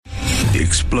the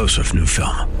explosive new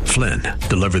film, Flynn,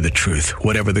 Deliver the Truth,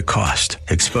 Whatever the Cost,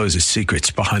 exposes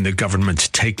secrets behind the government's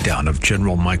takedown of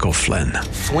General Michael Flynn.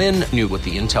 Flynn knew what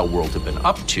the intel world had been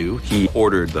up to. He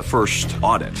ordered the first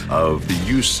audit of the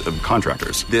use of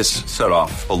contractors. This set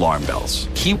off alarm bells.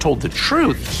 He told the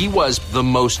truth. He was the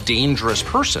most dangerous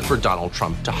person for Donald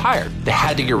Trump to hire. They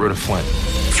had to get rid of Flynn.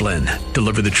 Flynn,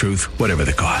 Deliver the Truth, Whatever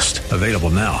the Cost. Available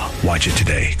now. Watch it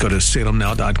today. Go to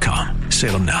salemnow.com.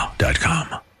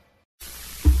 salemnow.com.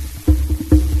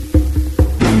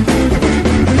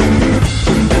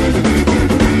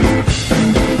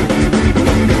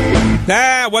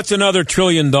 What's another $1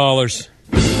 trillion?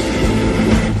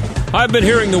 I've been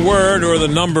hearing the word or the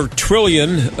number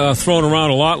trillion thrown around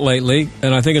a lot lately,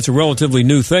 and I think it's a relatively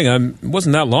new thing. It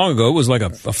wasn't that long ago. It was like a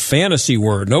fantasy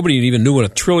word. Nobody even knew what a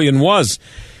trillion was.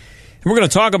 And we're going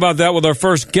to talk about that with our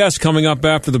first guest coming up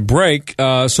after the break.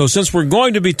 So since we're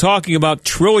going to be talking about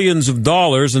trillions of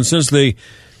dollars, and since the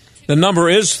number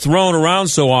is thrown around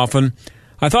so often,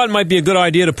 I thought it might be a good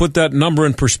idea to put that number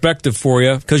in perspective for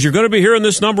you, because you're going to be hearing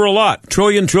this number a lot.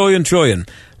 Trillion, trillion, trillion.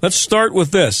 Let's start with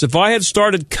this. If I had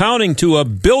started counting to a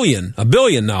billion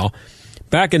now,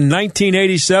 back in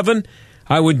 1987,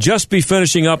 I would just be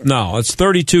finishing up now. It's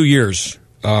 32 years.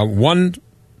 $1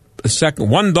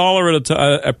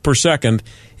 per second.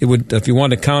 It would, if you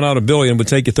wanted to count out a billion, it would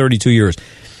take you 32 years.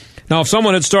 Now, if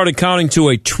someone had started counting to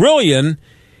a trillion,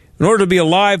 in order to be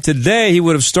alive today, he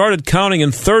would have started counting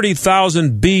in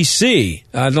 30,000 BC.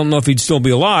 I don't know if he'd still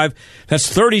be alive.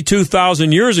 That's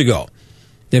 32,000 years ago.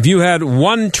 If you had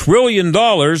 $1 trillion,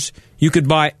 you could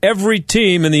buy every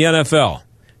team in the NFL.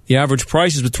 The average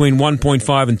price is between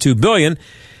 $1.5 and $2 billion.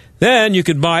 Then you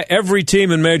could buy every team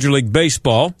in Major League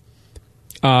Baseball.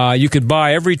 You could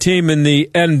buy every team in the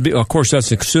NBA. Of course,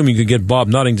 that's assuming you could get Bob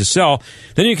Nutting to sell.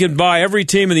 Then you could buy every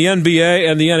team in the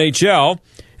NBA and the NHL.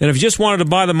 And if you just wanted to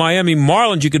buy the Miami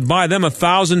Marlins, you could buy them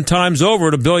 1,000 times over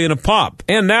at $1 billion a pop.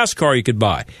 And NASCAR you could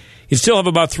buy. You'd still have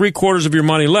about 3/4 of your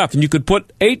money left. And you could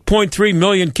put 8.3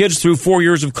 million kids through 4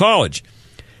 years of college.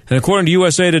 And according to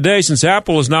USA Today, since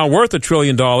Apple is now worth $1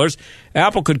 trillion,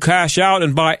 Apple could cash out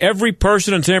and buy every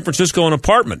person in San Francisco an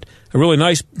apartment. A really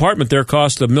nice apartment there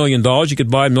costs $1 million. You could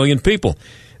buy 1 million people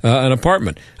an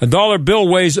apartment. A dollar bill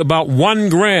weighs about 1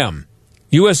 gram.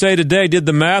 USA Today did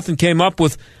the math and came up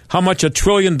with how much $1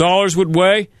 trillion would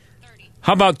weigh. 30.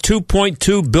 How about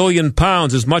 2.2 billion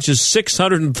pounds, as much as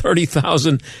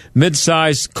 630,000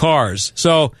 mid-sized cars?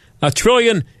 So $1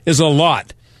 trillion is a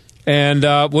lot. And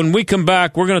when we come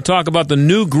back, we're going to talk about the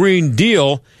new Green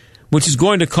Deal, which is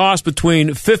going to cost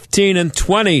between $15 and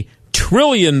 $20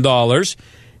 trillion, and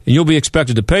you'll be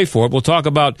expected to pay for it. We'll talk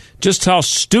about just how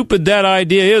stupid that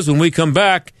idea is when we come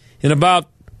back in about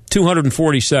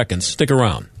 240 seconds. Stick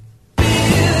around.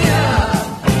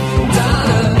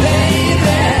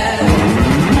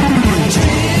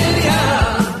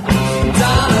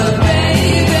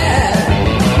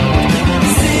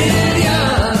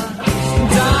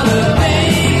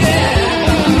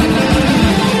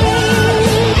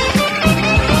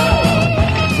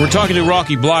 We're talking to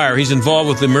Rocky Blyer. He's involved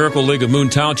with the Miracle League of Moon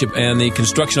Township and the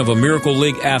construction of a Miracle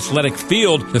League athletic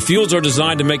field. The fields are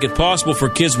designed to make it possible for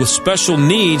kids with special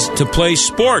needs to play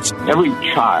sports. Every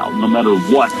child, no matter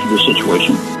what the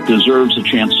situation, deserves a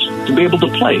chance to be able to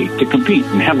play, to compete,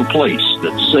 and have a place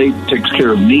that's safe, takes care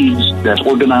of needs, that's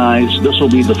organized. This will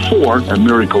be the fourth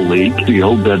Miracle League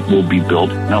field that will be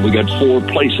built. Now, we got 4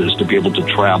 places to be able to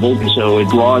travel, so it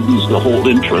broadens the whole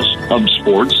interest of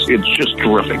sports. It's just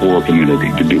terrific for our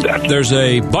community to do that. There's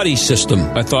a buddy system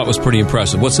I thought was pretty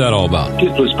impressive. What's that all about?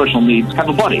 Kids with special needs have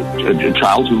a buddy, a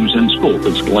child who's in school.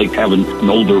 It's like having an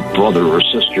older brother or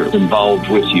sister involved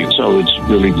with you. So it's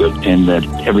really good, and that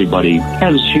everybody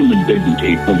has human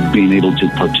dignity of being able to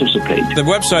participate. The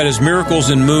website is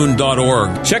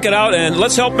miraclesinmoon.org. Check it out, and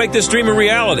let's help make this dream a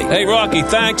reality. Hey, Rocky,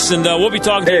 thanks, and we'll be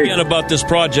talking to you again about this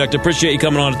project. Appreciate you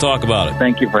coming on to talk about it.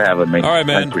 Thank you for having me. All right,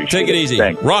 man. Take it easy.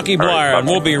 Thanks. Rocky Blyer, right, and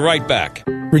we'll be right back.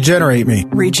 Regenerate me.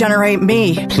 Regenerate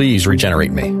me. Please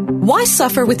regenerate me. Why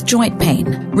suffer with joint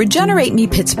pain? Regenerate Me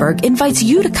Pittsburgh invites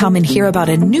you to come and hear about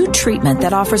a new treatment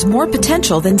that offers more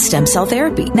potential than stem cell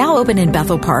therapy. Now open in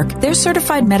Bethel Park, their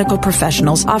certified medical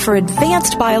professionals offer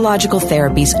advanced biological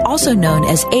therapies, also known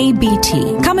as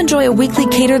ABT. Come enjoy a weekly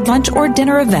catered lunch or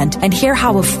dinner event and hear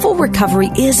how a full recovery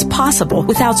is possible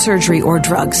without surgery or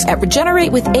drugs at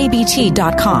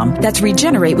regeneratewithabt.com. That's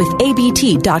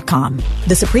regeneratewithabt.com.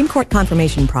 The Supreme Court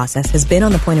confirmation process has been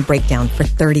on the point of breakdown for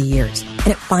 30 years, and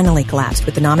it finally collapsed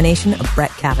with the nomination of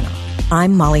Brett Kavanaugh.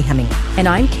 I'm Molly Hemingway. And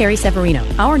I'm Carrie Severino.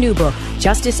 Our new book,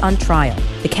 Justice on Trial,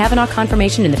 The Kavanaugh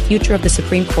Confirmation and the Future of the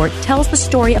Supreme Court, tells the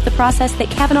story of the process that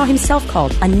Kavanaugh himself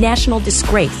called a national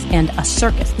disgrace and a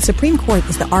circus. The Supreme Court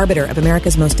is the arbiter of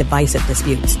America's most divisive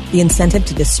disputes. The incentive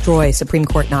to destroy Supreme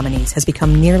Court nominees has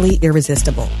become nearly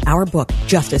irresistible. Our book,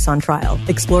 Justice on Trial,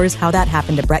 explores how that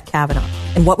happened to Brett Kavanaugh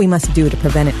and what we must do to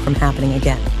prevent it from happening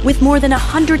again. With more than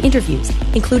 100 interviews,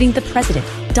 including the president,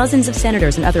 dozens of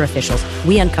senators and other officials,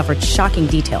 we uncovered shocking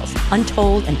details,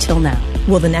 untold until now.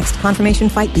 Will the next confirmation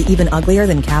fight be even uglier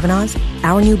than Kavanaugh's?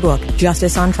 Our new book,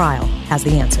 Justice on Trial, has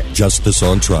the answer. Justice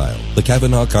on Trial, The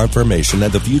Kavanaugh Confirmation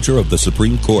and the Future of the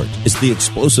Supreme Court is the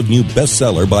explosive new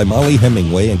bestseller by Molly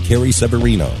Hemingway and Carrie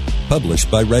Severino,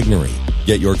 published by Regnery.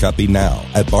 Get your copy now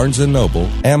at Barnes & Noble,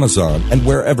 Amazon, and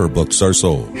wherever books are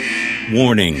sold.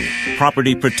 Warning,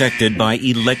 property protected by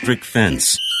electric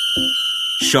fence.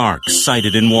 Sharks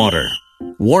sighted in water.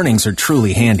 Warnings are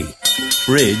truly handy.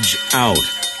 Bridge out.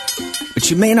 But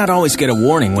you may not always get a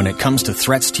warning when it comes to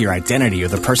threats to your identity or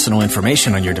the personal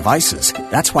information on your devices.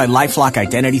 That's why LifeLock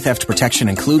Identity Theft Protection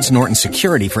includes Norton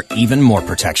Security for even more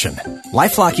protection.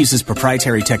 LifeLock uses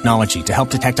proprietary technology to help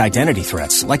detect identity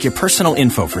threats, like your personal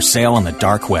info for sale on the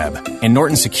dark web. And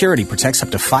Norton Security protects up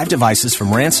to 5 devices from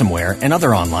ransomware and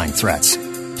other online threats.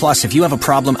 Plus, if you have a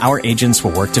problem, our agents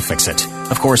will work to fix it.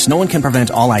 Of course, no one can prevent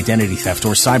all identity theft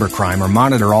or cybercrime or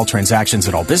monitor all transactions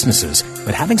at all businesses,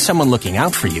 but having someone looking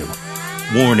out for you...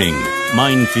 Warning,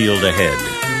 minefield ahead.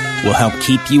 Will help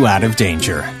keep you out of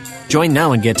danger. Join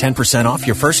now and get 10% off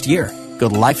your first year. Go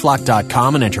to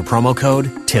LifeLock.com and enter promo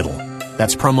code TITTLE.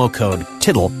 That's promo code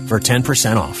TITTLE for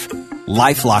 10% off.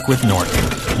 LifeLock with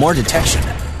Norton. More detection,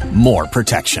 more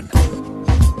protection.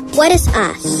 What is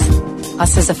us?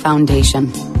 Us is a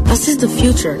foundation. Us is the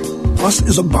future. Us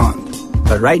is a bond.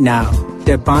 But right now,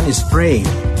 that bond is frayed.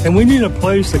 And we need a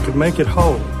place that could make it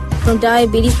whole. From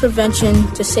diabetes prevention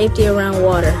to safety around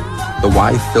water. The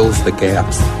Y fills the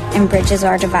gaps. And bridges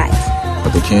our divides.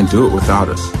 But they can't do it without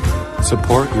us.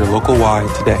 Support your local Y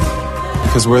today.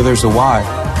 Because where there's a Y,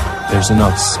 there's an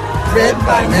us. Read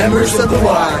by members of the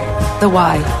Y. The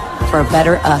Y, for a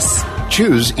better us.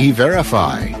 Choose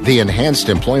E-Verify, the enhanced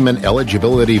employment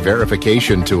eligibility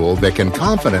verification tool that can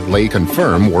confidently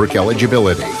confirm work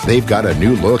eligibility. They've got a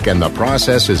new look and the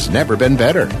process has never been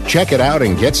better. Check it out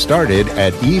and get started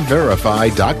at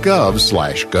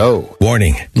everify.gov/go.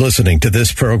 Warning, listening to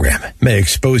this program may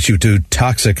expose you to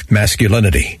toxic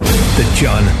masculinity. The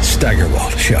John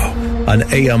Steigerwald Show on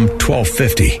AM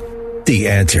 1250. The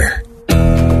Answer.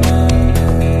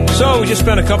 So we just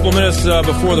spent a couple of minutes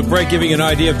before the break giving an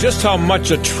idea of just how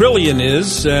much a trillion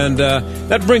is, and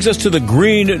that brings us to the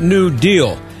Green New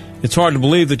Deal. It's hard to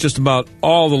believe that just about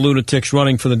all the lunatics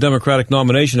running for the Democratic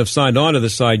nomination have signed on to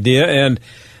this idea, and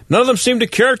none of them seem to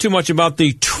care too much about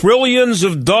the trillions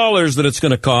of dollars that it's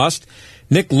going to cost.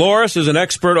 Nick Loris is an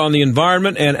expert on the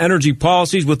environment and energy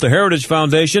policies with the Heritage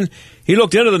Foundation. He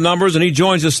looked into the numbers, and he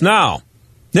joins us now.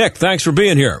 Nick, thanks for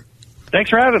being here. Thanks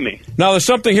for having me. Now, there's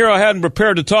something here I hadn't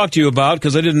prepared to talk to you about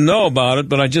because I didn't know about it,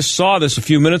 but I just saw this a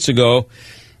few minutes ago,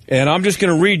 and I'm just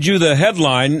going to read you the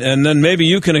headline, and then maybe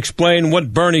you can explain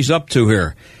what Bernie's up to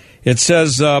here. It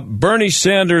says, Bernie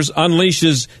Sanders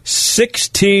unleashes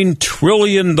 $16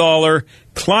 trillion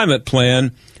climate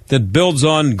plan that builds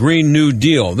on Green New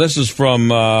Deal. This is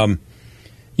from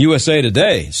USA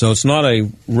Today, so it's not a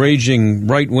raging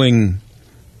right-wing,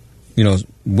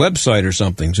 website or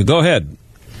something. So go ahead.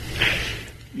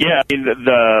 Yeah,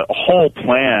 the whole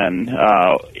plan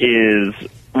is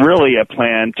really a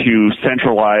plan to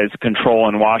centralize control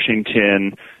in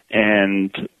Washington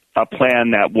and a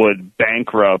plan that would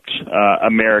bankrupt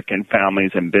American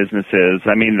families and businesses.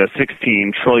 I mean, the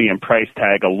 $16 trillion price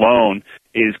tag alone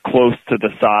is close to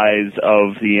the size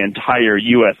of the entire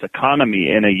U.S. economy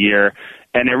in a year,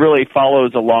 and it really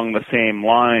follows along the same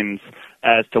lines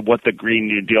as to what the Green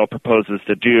New Deal proposes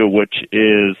to do, which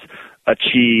is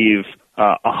achieve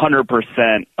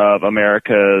 100% of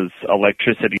America's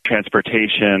electricity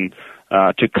transportation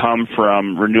to come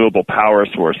from renewable power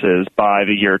sources by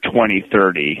the year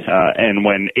 2030. And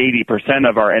when 80%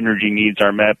 of our energy needs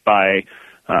are met by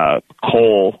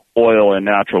coal, oil, and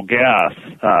natural gas,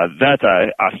 that's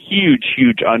a huge,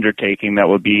 huge undertaking that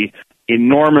would be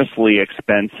enormously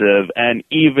expensive. And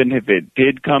even if it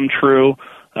did come true,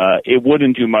 it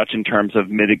wouldn't do much in terms of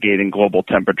mitigating global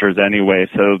temperatures anyway.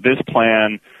 So this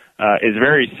plan is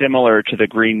very similar to the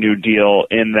Green New Deal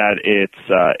in that it's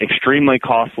extremely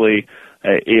costly.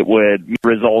 It would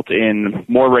result in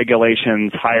more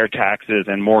regulations, higher taxes,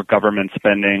 and more government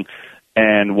spending,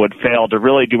 and would fail to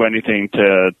really do anything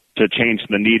to change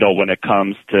the needle when it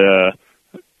comes to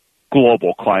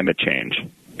global climate change.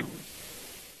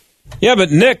 Yeah,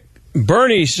 but Nick,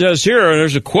 Bernie says here, and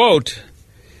there's a quote,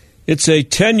 it's a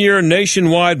 10-year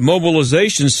nationwide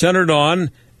mobilization centered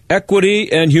on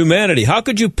equity and humanity. How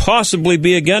could you possibly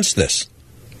be against this?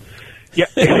 Yeah,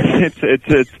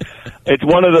 it's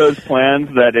one of those plans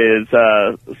that is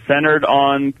centered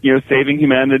on saving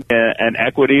humanity and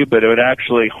equity, but it would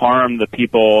actually harm the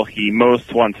people he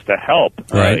most wants to help.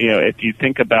 Right. If you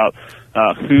think about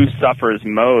who suffers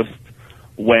most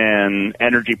when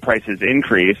energy prices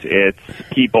increase, it's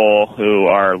people who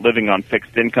are living on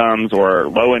fixed incomes or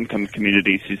low-income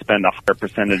communities who spend a higher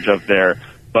percentage of their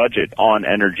budget on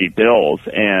energy bills.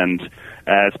 And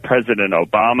as President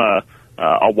Obama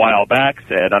a while back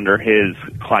said, under his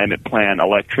climate plan,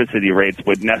 electricity rates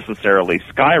would necessarily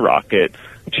skyrocket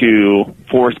to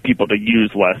force people to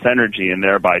use less energy and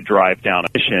thereby drive down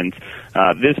emissions.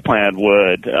 This plan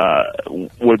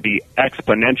would be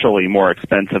exponentially more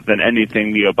expensive than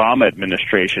anything the Obama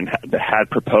administration had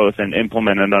proposed and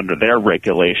implemented under their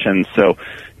regulations. So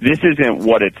this isn't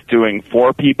what it's doing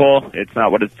for people. It's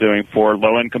not what it's doing for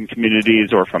low-income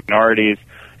communities or for minorities.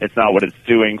 It's not what it's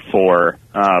doing for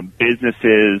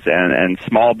businesses and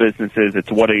small businesses.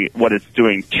 It's what it's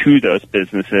doing to those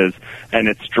businesses, and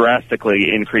it's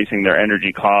drastically increasing their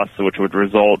energy costs, which would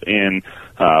result in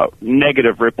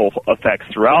negative ripple effects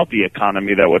throughout the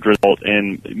economy that would result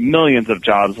in millions of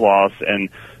jobs lost and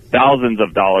thousands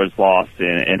of dollars lost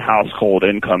in household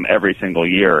income every single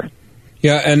year.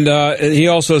 Yeah, and he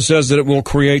also says that it will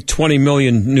create 20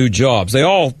 million new jobs.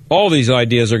 All these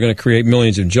ideas are going to create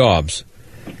millions of jobs.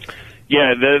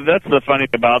 Yeah, that's the funny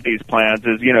thing about these plans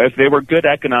is, if they were good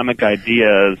economic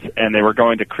ideas and they were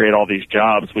going to create all these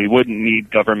jobs, we wouldn't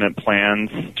need government plans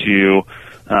to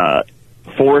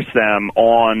force them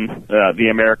on the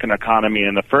American economy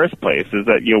in the first place. Is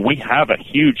that, we have a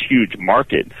huge, huge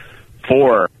market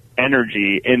for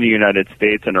energy in the United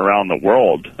States and around the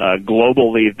world.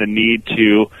 Globally, the need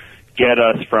to get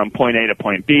us from point A to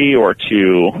point B, or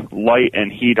to light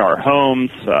and heat our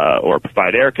homes, or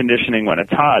provide air conditioning when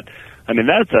it's hot, I mean,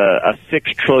 that's a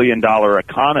 $6 trillion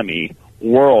economy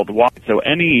worldwide. So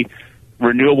any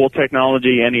renewable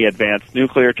technology, any advanced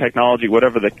nuclear technology,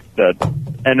 whatever the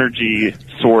energy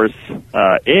source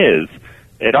is,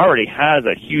 it already has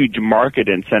a huge market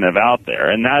incentive out there.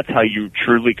 And that's how you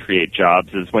truly create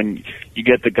jobs, is when you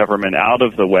get the government out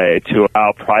of the way to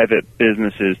allow private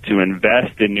businesses to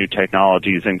invest in new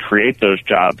technologies and create those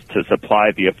jobs to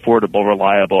supply the affordable,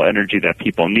 reliable energy that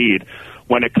people need.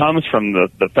 When it comes from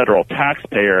the federal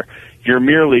taxpayer, you're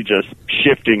merely just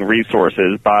shifting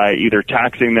resources by either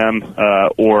taxing them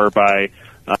or by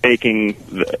making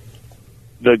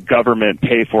the government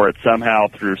pay for it somehow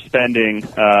through spending,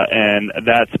 and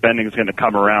that spending is going to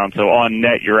come around. So on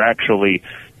net, you're actually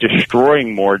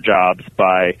destroying more jobs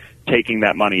by taking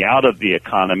that money out of the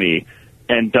economy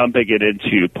and dumping it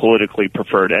into politically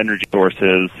preferred energy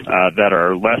sources that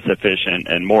are less efficient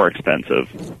and more expensive.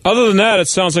 Other than that, it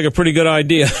sounds like a pretty good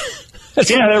idea.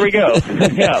 Yeah, there we go.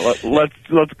 Yeah,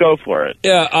 let's go for it.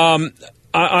 Yeah,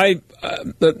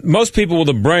 most people with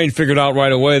a brain figured out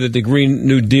right away that the Green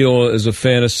New Deal is a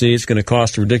fantasy. It's going to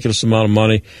cost a ridiculous amount of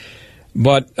money.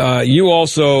 But you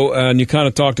also, and you kind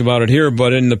of talked about it here,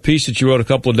 but in the piece that you wrote a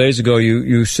couple of days ago,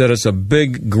 you said it's a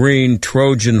big green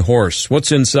Trojan horse.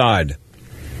 What's inside?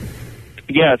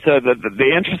 Yeah, so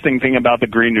the interesting thing about the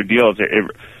Green New Deal is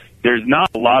there's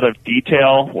not a lot of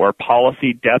detail or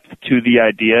policy depth to the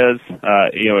ideas.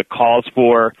 It calls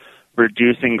for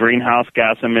reducing greenhouse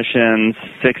gas emissions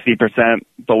 60%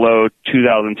 below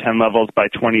 2010 levels by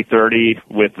 2030,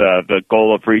 with the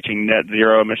goal of reaching net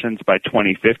zero emissions by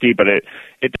 2050. But it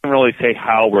doesn't really say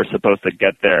how we're supposed to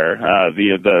get there.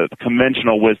 The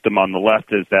conventional wisdom on the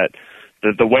left is that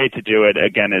the way to do it,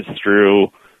 again, is through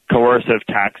coercive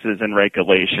taxes and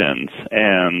regulations.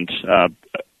 And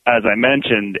as I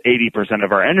mentioned, 80%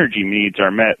 of our energy needs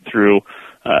are met through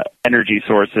energy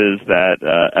sources that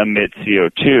emit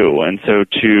CO2. And so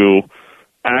to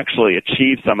actually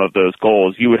achieve some of those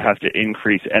goals, you would have to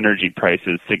increase energy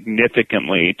prices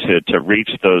significantly to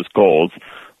reach those goals.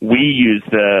 We use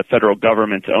the federal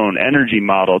government's own energy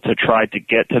model to try to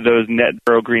get to those net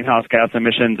zero greenhouse gas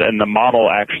emissions, and the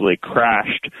model actually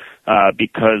crashed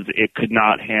because it could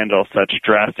not handle such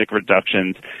drastic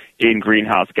reductions in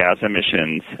greenhouse gas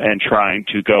emissions and trying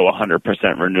to go 100%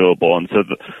 renewable. And so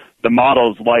the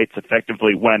model's lights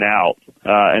effectively went out.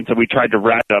 And so we tried to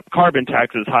rack up carbon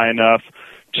taxes high enough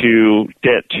to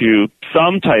get to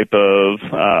some type of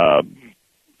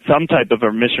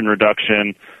emission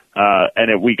reduction.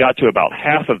 And we got to about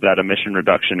half of that emission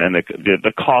reduction, and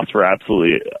the costs were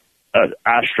absolutely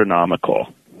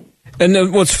astronomical.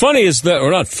 And what's funny is that,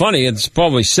 or not funny, it's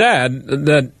probably sad,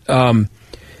 that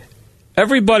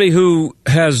everybody who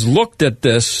has looked at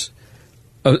this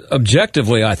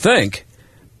objectively, I think,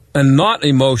 and not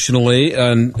emotionally,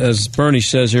 and as Bernie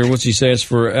says here, what's he say? It's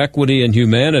for equity and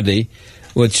humanity,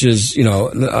 which is,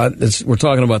 we're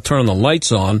talking about turning the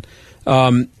lights on.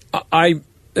 They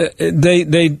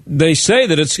say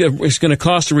that it's going to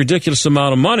cost a ridiculous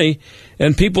amount of money,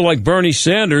 and people like Bernie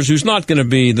Sanders, who's not going to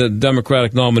be the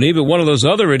Democratic nominee, but one of those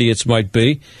other idiots might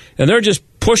be, and they're just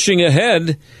pushing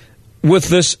ahead with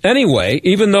this anyway,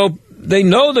 even though they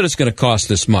know that it's going to cost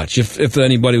this much, if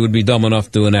anybody would be dumb enough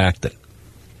to enact it.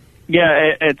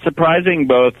 Yeah, it's surprising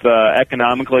both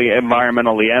economically,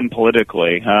 environmentally, and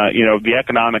politically. The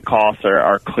economic costs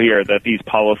are clear that these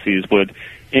policies would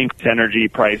increase energy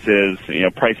prices,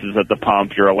 prices at the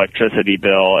pump, your electricity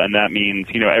bill, and that means,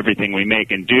 everything we make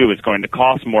and do is going to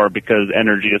cost more because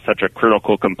energy is such a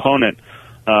critical component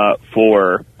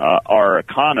for our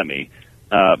economy.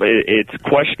 But it's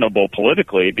questionable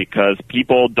politically because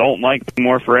people don't like paying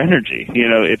more for energy.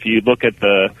 If you look at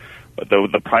the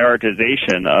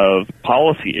prioritization of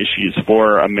policy issues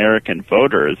for American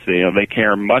voters, they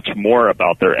care much more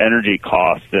about their energy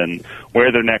costs and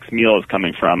where their next meal is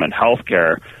coming from and health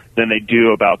care than they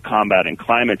do about combating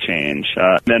climate change.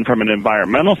 Then from an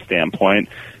environmental standpoint,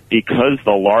 because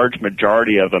the large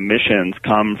majority of emissions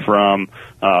come from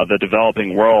the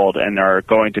developing world and are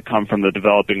going to come from the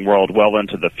developing world well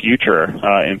into the future.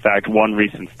 In fact, one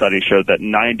recent study showed that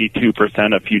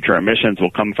 92% of future emissions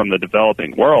will come from the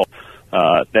developing world,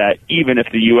 that even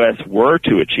if the U.S. were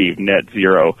to achieve net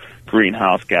zero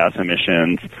greenhouse gas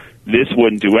emissions, this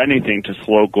wouldn't do anything to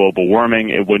slow global warming.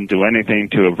 It wouldn't do anything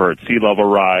to avert sea level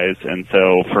rise. And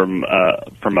so from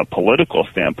a political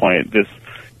standpoint,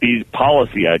 these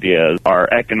policy ideas are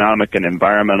economic and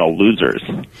environmental losers.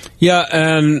 Yeah,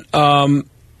 and how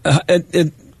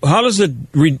does it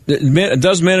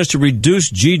does manage to reduce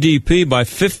GDP by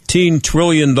 $15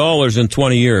 trillion in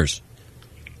 20 years?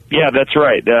 Yeah, that's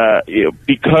right.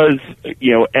 Because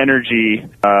energy,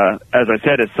 as I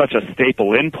said, is such a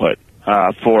staple input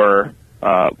for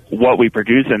what we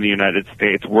produce in the United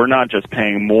States. We're not just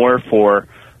paying more for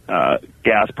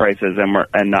gas prices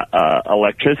and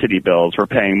electricity bills. We're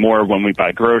paying more when we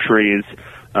buy groceries,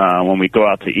 when we go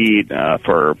out to eat,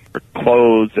 for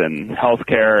clothes and health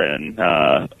care and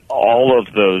all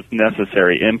of those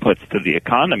necessary inputs to the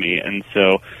economy. And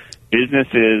so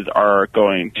businesses are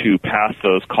going to pass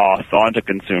those costs on to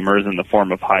consumers in the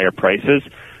form of higher prices,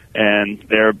 and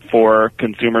therefore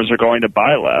consumers are going to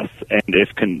buy less. And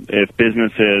if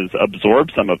businesses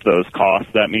absorb some of those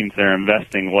costs, that means they're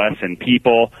investing less in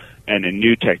people and in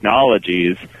new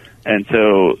technologies. And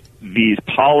so these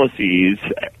policies,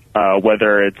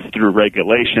 whether it's through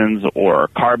regulations or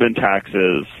carbon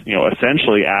taxes,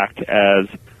 essentially act as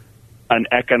an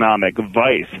economic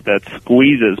vice that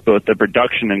squeezes both the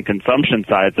production and consumption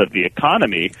sides of the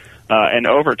economy. And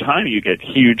over time, you get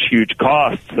huge, huge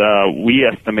costs. We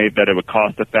estimate that it would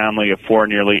cost a family of four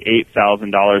nearly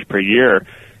 $8,000 per year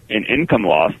in income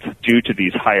loss due to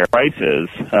these higher prices,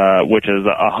 which is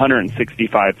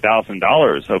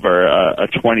 $165,000 over a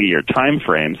 20-year time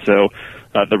frame. So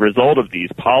the result of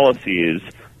these policies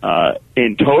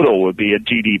in total would be a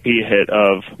GDP hit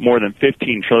of more than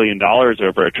 $15 trillion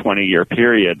over a 20-year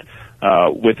period,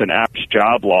 with an average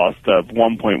job loss of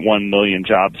 1.1 million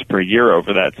jobs per year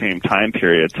over that same time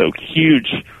period. So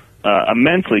huge,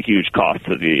 immensely huge cost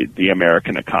to the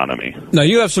American economy. Now,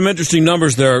 you have some interesting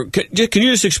numbers there. Can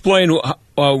you just explain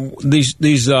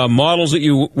these models that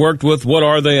you worked with? What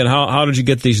are they, and how did you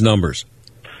get these numbers?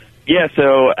 Yeah,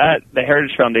 so at the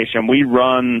Heritage Foundation, we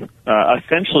run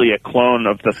essentially a clone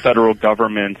of the federal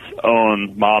government's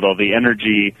own model. The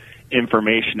Energy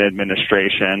Information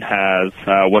Administration has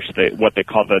what they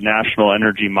call the National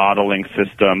Energy Modeling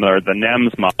System, or the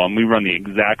NEMS model, and we run the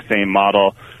exact same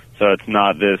model. So it's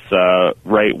not this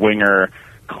right-winger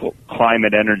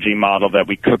climate energy model that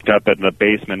we cooked up in the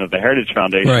basement of the Heritage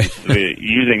Foundation, right.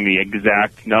 Using the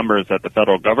exact numbers that the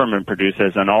federal government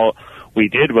produces, and all we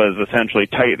did was essentially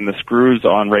tighten the screws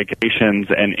on regulations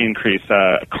and increase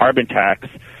carbon tax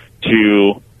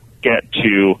to get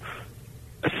to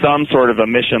some sort of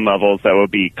emission levels that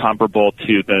would be comparable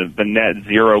to the net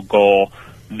zero goal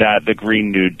that the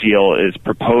Green New Deal is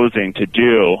proposing to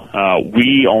do.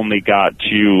 We only got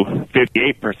to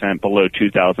 58% below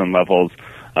 2000 levels,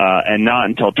 and not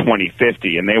until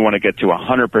 2050, and they want to get to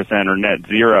 100% or net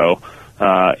zero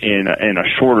in a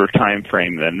shorter time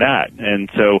frame than that. And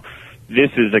so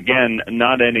this is, again,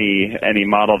 not any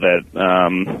model that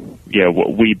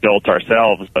we built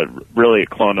ourselves, but really a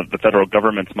clone of the federal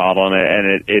government's model,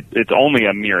 and it's only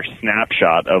a mere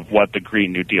snapshot of what the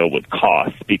Green New Deal would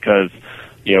cost, because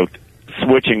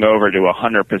switching over to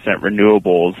 100%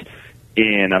 renewables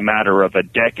in a matter of a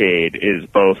decade is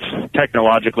both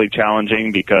technologically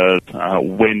challenging because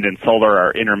wind and solar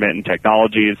are intermittent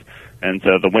technologies, and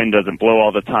so the wind doesn't blow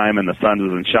all the time and the sun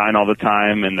doesn't shine all the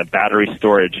time, and the battery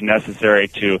storage necessary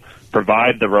to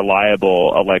provide the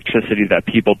reliable electricity that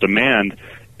people demand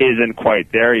isn't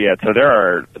quite there yet. So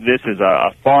this is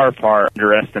a far, far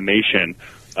underestimation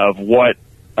of what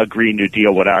a Green New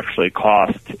Deal would actually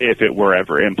cost if it were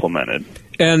ever implemented.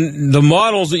 And the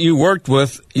models that you worked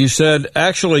with, you said,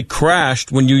 actually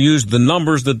crashed when you used the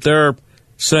numbers that they're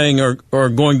saying are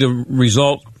going to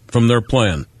result from their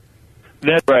plan.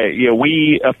 That's right. Yeah,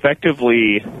 we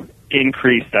effectively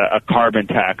increased a carbon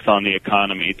tax on the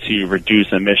economy to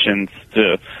reduce emissions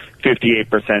to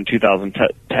 58%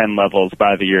 2010 levels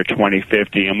by the year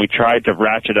 2050, and we tried to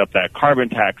ratchet up that carbon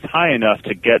tax high enough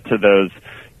to get to those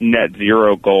net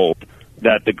zero goals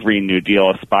that the Green New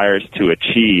Deal aspires to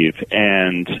achieve,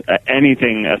 and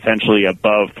anything essentially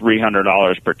above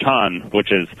 $300 per ton,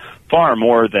 which is far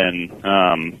more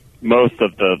than most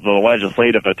of the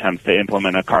legislative attempts to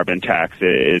implement a carbon tax.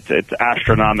 It's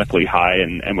astronomically high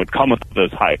and would come with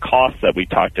those high costs that we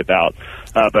talked about.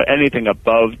 But anything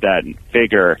above that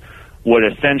figure would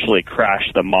essentially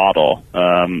crash the model.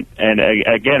 And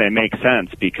again, it makes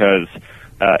sense because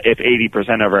if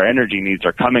 80% of our energy needs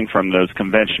are coming from those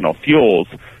conventional fuels,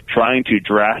 trying to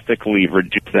drastically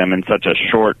reduce them in such a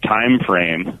short time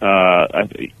frame,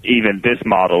 even this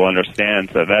model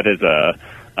understands that is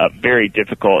a very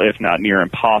difficult, if not near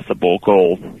impossible,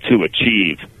 goal to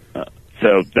achieve.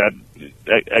 So that,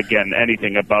 again,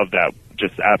 anything above that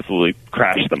just absolutely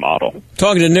crashed the model.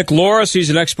 Talking to Nick Loris,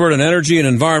 he's an expert on energy and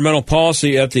environmental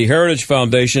policy at the Heritage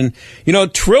Foundation. You know,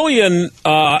 trillion,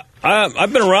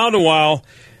 I've been around a while.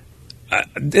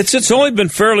 It's only been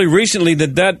fairly recently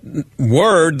that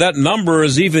word, that number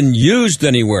is even used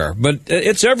anywhere. But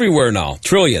it's everywhere now,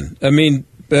 trillion. I mean,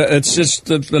 it's just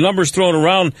the number's thrown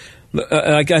around.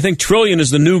 I think trillion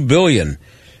is the new billion,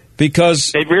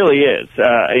 because it really is,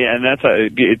 and that's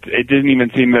it didn't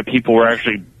even seem that people were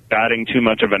actually batting too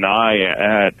much of an eye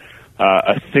at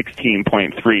a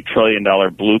 $16.3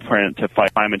 trillion blueprint to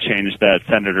fight climate change that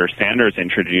Senator Sanders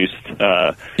introduced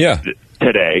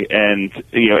today. And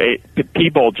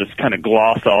people just kind of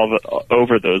gloss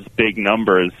over those big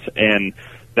numbers, and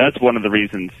that's one of the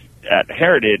reasons at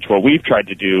Heritage, what we've tried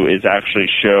to do is actually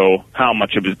show how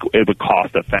much it would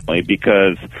cost a family,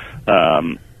 because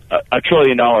 $1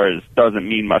 trillion doesn't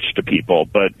mean much to people,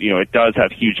 but it does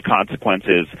have huge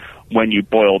consequences when you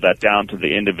boil that down to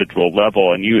the individual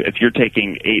level. And if you're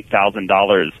taking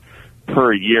 $8,000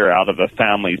 per year out of a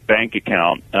family's bank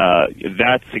account,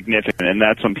 that's significant, and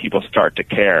that's when people start to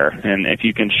care. And if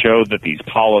you can show that these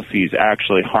policies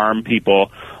actually harm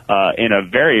people in a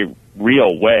very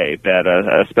real way, that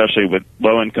especially with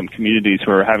low-income communities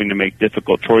who are having to make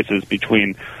difficult choices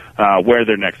between where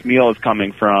their next meal is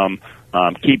coming from,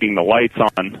 keeping the lights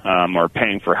on, or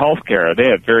paying for health care, they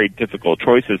have very difficult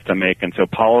choices to make. And so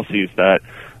policies that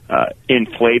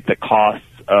inflate the costs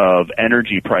of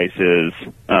energy prices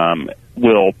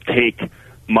will take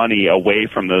money away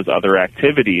from those other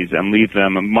activities and leave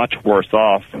them much worse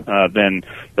off than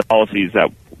the policies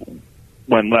that,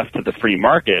 when left to the free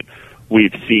market,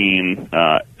 we've seen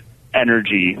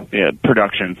energy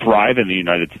production thrive in the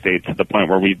United States to the point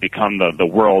where we've become the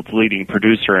world's leading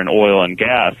producer in oil and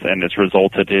gas, and it's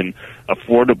resulted in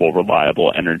affordable,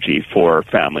 reliable energy for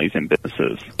families and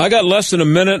businesses. I got less than a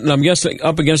minute, and I'm guessing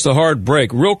up against a hard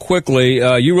break. Real quickly,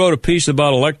 you wrote a piece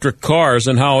about electric cars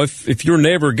and how if your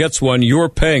neighbor gets one, you're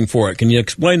paying for it. Can you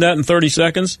explain that in 30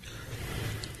 seconds?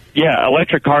 Yeah,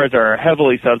 electric cars are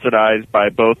heavily subsidized by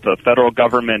both the federal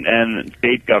government and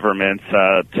state governments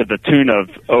to the tune of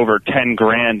over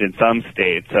 $10,000 in some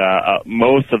states.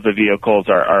 Most of the vehicles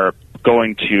are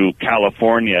going to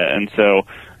California, and so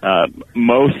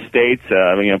most states,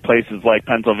 places like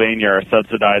Pennsylvania, are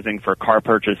subsidizing for car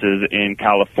purchases in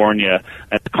California.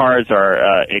 And the cars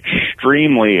are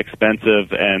extremely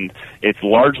expensive, and it's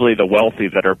largely the wealthy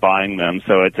that are buying them.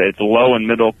 So it's low and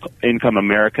middle income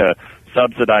America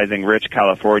subsidizing rich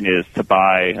Californians to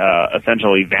buy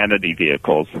essentially vanity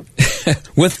vehicles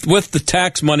with the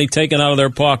tax money taken out of their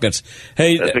pockets.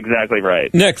 Hey, that's exactly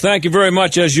right. Nick, thank you very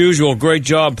much as usual. Great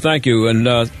job, thank you, and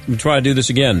we'll try to do this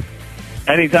again.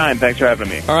 Anytime. Thanks for having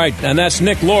me. All right, and that's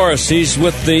Nick Loris. He's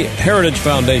with the Heritage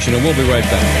Foundation, and we'll be right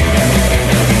back.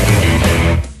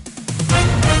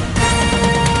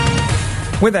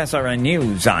 With SRN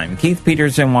News, I'm Keith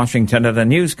Peters in Washington. At a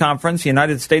news conference,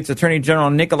 United States Attorney General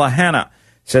Nicola Hanna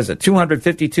says a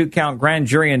 252-count grand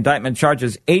jury indictment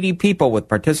charges 80 people with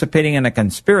participating in a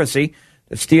conspiracy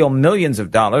to steal millions of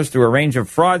dollars through a range of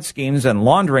fraud schemes and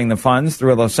laundering the funds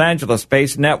through a Los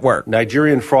Angeles-based network.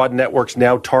 Nigerian fraud networks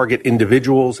now target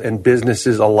individuals and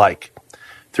businesses alike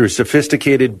through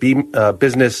sophisticated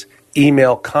business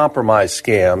email compromise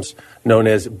scams known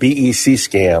as BEC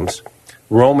scams,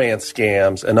 romance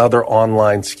scams, and other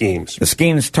online schemes. The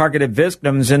schemes targeted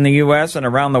victims in the U.S. and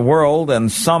around the world,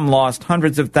 and some lost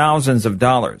hundreds of thousands of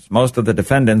dollars. Most of the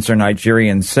defendants are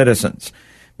Nigerian citizens.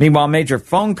 Meanwhile, major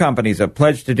phone companies have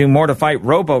pledged to do more to fight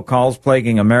robocalls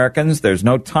plaguing Americans. There's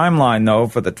no timeline, though,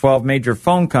 for the 12 major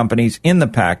phone companies in the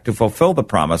pact to fulfill the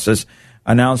promises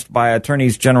announced by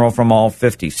attorneys general from all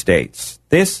 50 states.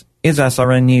 This is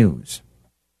SRN News.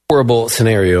 Horrible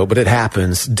scenario, but it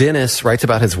happens. Dennis writes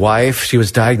about his wife. She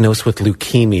was diagnosed with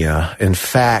leukemia. In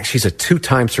fact, she's a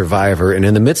 2-time survivor. And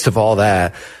in the midst of all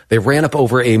that, they ran up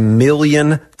over $1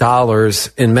 million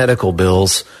in medical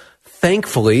bills.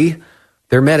 Thankfully,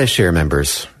 they're MediShare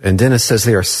members. And Dennis says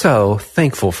they are so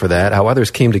thankful for that, how others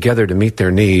came together to meet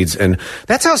their needs. And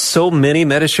that's how so many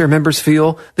MediShare members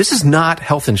feel. This is not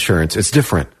health insurance. It's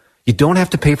different. You don't have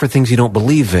to pay for things you don't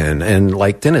believe in. And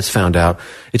like Dennis found out,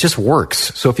 it just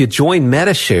works. So if you join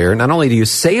MediShare, not only do you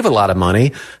save a lot of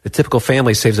money, the typical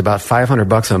family saves about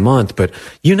 $500 a month, but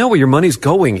you know where your money's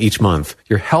going each month.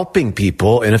 You're helping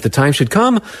people. And if the time should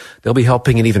come, they'll be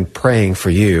helping and even praying for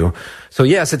you. So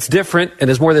yes, it's different. And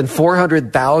as more than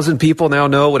 400,000 people now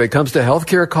know when it comes to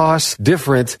healthcare costs,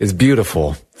 different is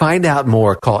beautiful. Find out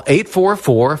more. Call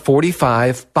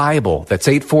 844-45-BIBLE. That's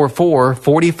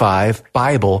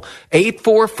 844-45-BIBLE.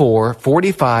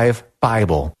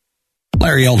 844-45-BIBLE.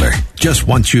 Larry Elder just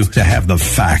wants you to have the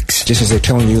facts. Just as they're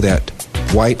telling you that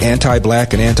white,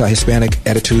 anti-black, and anti-Hispanic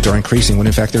attitudes are increasing when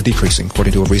in fact they're decreasing,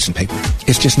 according to a recent paper.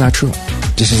 It's just not true.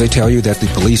 Just as they tell you that the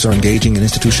police are engaging in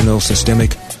institutional,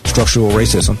 systemic, structural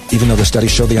racism, even though the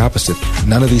studies show the opposite.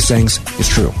 None of these things is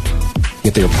true.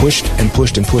 Yet they are pushed and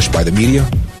pushed and pushed by the media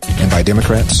and by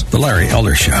Democrats. The Larry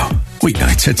Elder Show,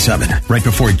 weeknights at 7, right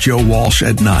before Joe Walsh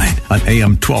at 9 on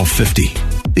AM 1250.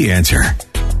 The Answer.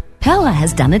 Pella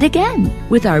has done it again.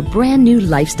 With our brand new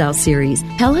lifestyle series,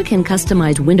 Pella can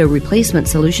customize window replacement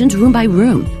solutions room by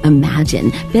room.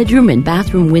 Imagine bedroom and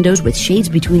bathroom windows with shades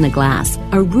between the glass,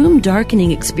 a room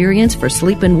darkening experience for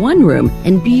sleep in one room,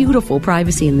 and beautiful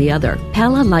privacy in the other.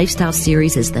 Pella Lifestyle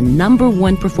Series is the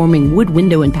 #1 performing wood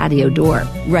window and patio door.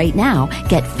 Right now,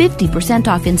 get 50%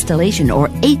 off installation or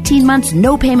 18 months,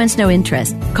 no payments, no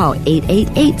interest. Call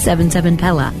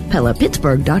 888-77-PELLA,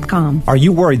 PellaPittsburgh.com. Are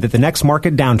you worried that the next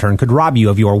market downturn could rob you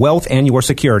of your wealth and your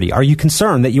security? Are you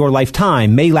concerned that your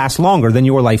lifetime may last longer than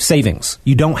your life savings?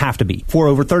 You don't have to be. For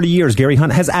over 30 years, Gary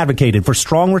Hunt has advocated for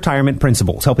strong retirement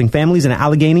principles, helping families in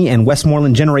Allegheny and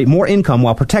Westmoreland generate more income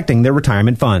while protecting their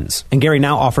retirement funds. And Gary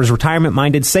now offers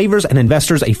retirement-minded savers and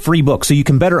investors a free book so you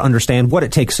can better understand what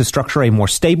it takes to structure a more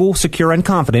stable, secure, and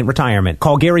confident retirement.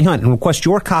 Call Gary Hunt and request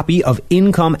your copy of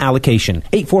Income Allocation.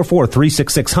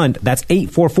 844-366-HUNT. That's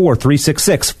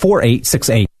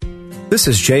 844-366-4868. This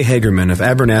is Jay Hagerman of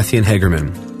Abernathy &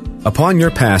 Hagerman. Upon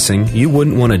your passing, you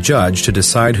wouldn't want a judge to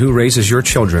decide who raises your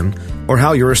children or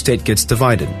how your estate gets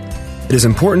divided. It is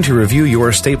important to review your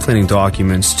estate planning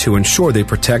documents to ensure they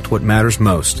protect what matters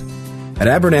most. At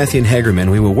Abernathy &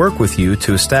 Hagerman, we will work with you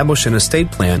to establish an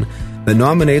estate plan that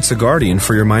nominates a guardian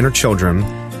for your minor children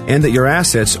and that your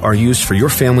assets are used for your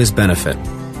family's benefit.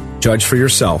 Judge for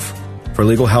yourself. For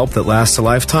legal help that lasts a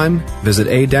lifetime, visit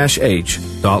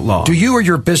a-h.law. Do you or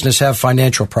your business have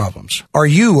financial problems? Are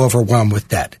you overwhelmed with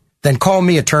debt? Then call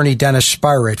me, Attorney Dennis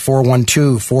Spire, at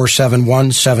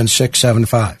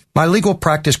 412-471-7675. My legal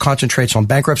practice concentrates on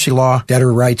bankruptcy law,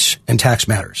 debtor rights, and tax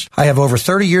matters. I have over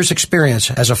 30 years'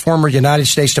 experience as a former United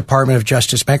States Department of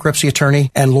Justice bankruptcy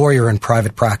attorney and lawyer in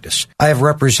private practice. I have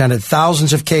represented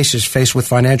thousands of cases faced with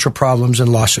financial problems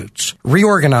and lawsuits.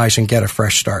 Reorganize and get a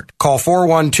fresh start. Call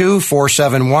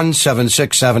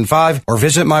 412-471-7675 or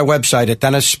visit my website at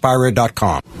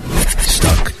DennisSpira.com.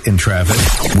 Stuck in traffic?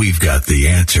 We've got the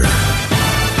answer.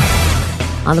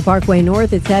 On the Parkway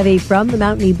North, it's heavy from the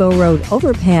Mount Nebo Road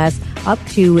overpass up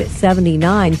to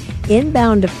 79,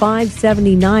 inbound to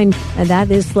 579, and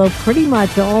that is slow pretty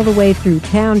much all the way through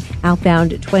town.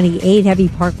 Outbound 28, heavy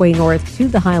Parkway North to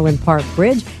the Highland Park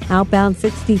Bridge. Outbound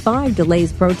 65,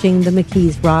 delays approaching the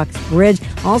McKees Rocks Bridge.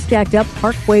 All stacked up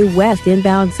Parkway West,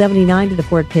 inbound 79 to the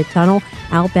Fort Pitt Tunnel.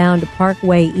 Outbound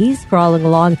Parkway East, crawling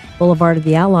along Boulevard of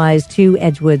the Allies to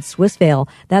Edgewood Swissvale.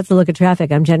 That's a look at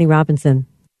traffic. I'm Jenny Robinson.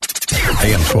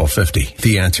 AM 1250,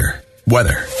 The Answer.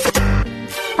 Weather.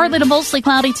 Partly to mostly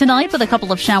cloudy tonight with a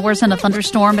couple of showers and a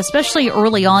thunderstorm, especially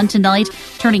early on tonight,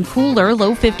 turning cooler,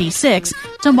 low 56.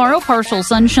 Tomorrow, partial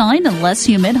sunshine and less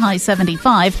humid, high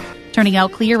 75. Turning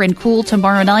out clear and cool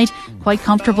tomorrow night. Quite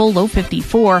comfortable, low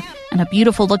 54. And a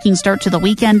beautiful looking start to the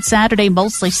weekend. Saturday,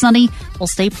 mostly sunny. Will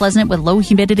stay pleasant with low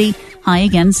humidity. High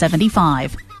again,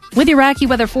 75. With your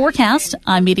AccuWeather forecast,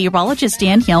 I'm meteorologist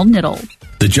Danielle Niddle.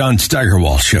 The John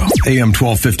Steigerwald Show, AM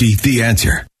 1250, The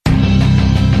Answer.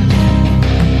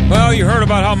 Well, you heard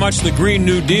about how much the Green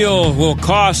New Deal will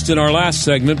cost in our last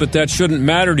segment, but that shouldn't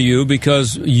matter to you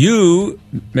because you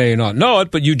may not know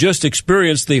it, but you just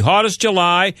experienced the hottest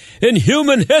July in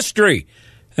human history.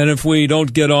 And if we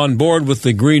don't get on board with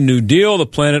the Green New Deal, the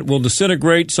planet will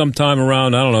disintegrate sometime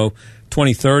around,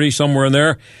 2030, somewhere in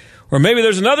there. Or maybe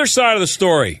there's another side of the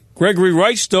story. Gregory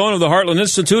Wrightstone of the Heartland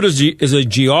Institute is a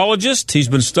geologist. He's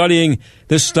been studying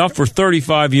this stuff for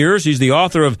 35 years. He's the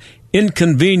author of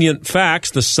Inconvenient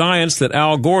Facts, the science that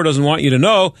Al Gore doesn't want you to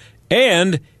know.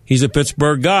 And he's a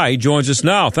Pittsburgh guy. He joins us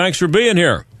now. Thanks for being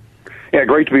here. Yeah,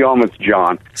 great to be on with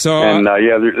John. So,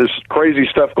 there's crazy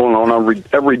stuff going on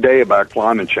every day about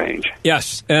climate change.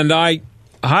 Yes, and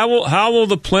how will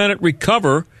the planet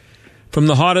recover from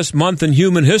the hottest month in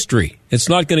human history? It's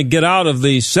not going to get out of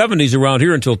the 70s around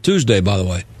here until Tuesday, by the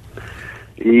way.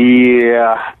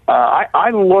 Yeah, I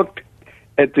looked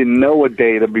at the NOAA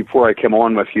data before I came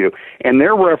on with you, and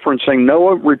they're referencing,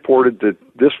 NOAA reported that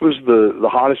this was the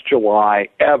hottest July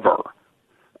ever,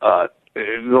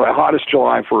 the hottest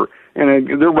July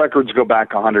and their records go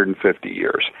back 150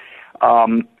 years.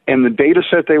 And the data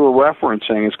set they were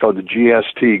referencing is called the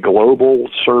GST, Global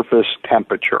Surface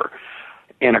Temperature.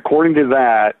 And according to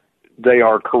that, they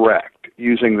are correct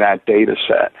using that data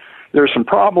set. There are some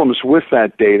problems with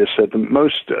that data set. The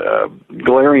most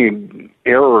glaring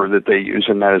error that they use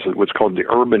in that is what's called the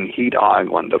urban heat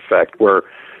island effect, where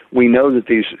we know that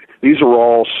these are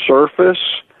all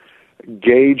surface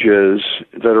gauges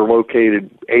that are located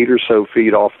 8 or so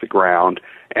feet off the ground.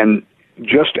 And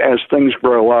just as things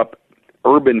grow up,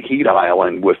 urban heat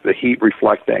island, with the heat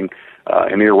reflecting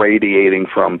and irradiating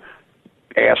from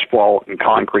asphalt and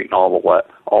concrete and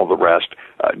all the rest,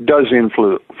 does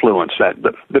influence that.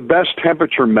 The best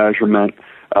temperature measurement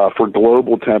for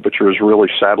global temperature is really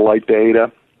satellite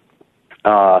data.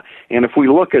 And if we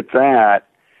look at that,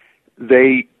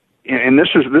 and this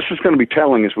is going to be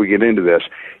telling as we get into this,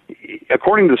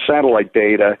 according to satellite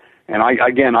data, and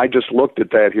I just looked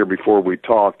at that here before we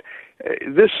talked,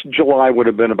 this July would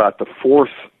have been about the 4th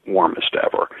warmest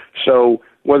ever. So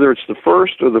whether it's the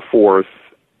 1st or the 4th,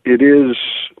 it is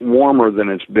warmer than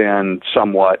it's been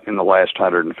somewhat in the last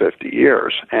 150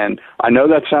 years. And I know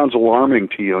that sounds alarming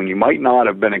to you, and you might not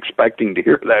have been expecting to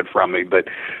hear that from me, but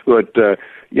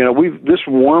this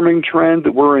warming trend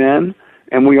that we're in,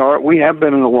 and we have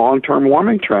been in a long-term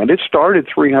warming trend. It started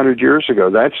 300 years ago.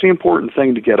 That's the important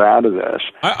thing to get out of this.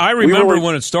 I remember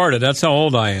when it started. That's how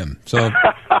old I am. So,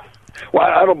 well,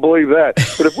 I don't believe that.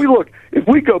 But if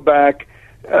we go back,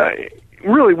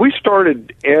 really, we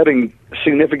started adding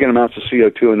significant amounts of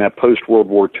CO2 in that post-World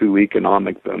War II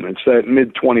economic boom. It's that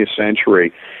mid-20th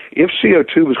century. If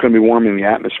CO2 was going to be warming the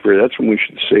atmosphere, that's when we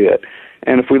should see it.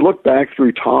 And if we look back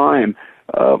through time,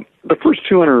 the first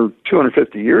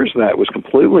 250 years of that was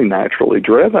completely naturally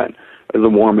driven, the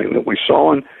warming that we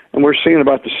saw. And we're seeing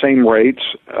about the same rates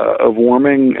of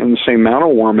warming and the same amount of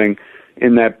warming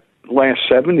in that last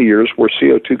 70 years where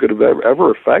CO2 could have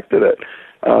ever affected it.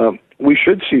 We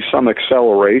should see some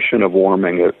acceleration of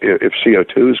warming if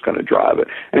CO2 is going to drive it.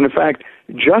 And in fact,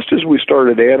 just as we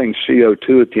started adding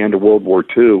CO2 at the end of World War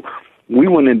II, we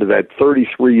went into that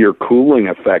 33-year cooling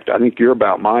effect. I think you're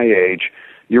about my age.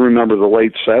 You remember the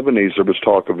late 70s, there was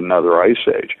talk of another ice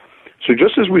age. So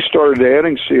just as we started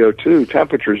adding CO2,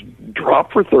 temperatures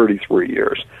dropped for 33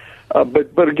 years.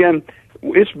 But again,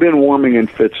 it's been warming in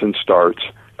fits and starts.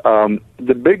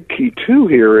 The big key, too,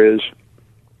 here is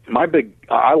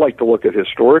I like to look at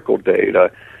historical data,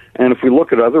 and if we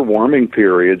look at other warming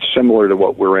periods similar to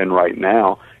what we're in right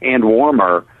now and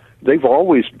warmer, they've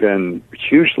always been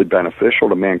hugely beneficial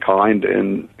to mankind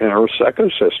in Earth's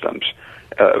ecosystems.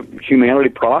 Humanity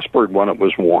prospered when it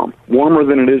was warmer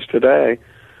than it is today.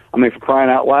 I mean, for crying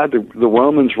out loud, the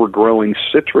Romans were growing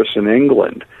citrus in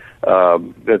England at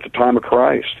the time of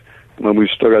Christ. When we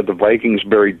still had the Vikings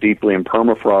buried deeply in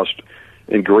permafrost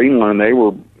in Greenland, they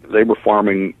were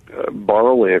farming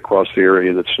barley across the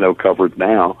area that's snow-covered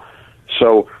now.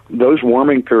 So those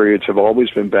warming periods have always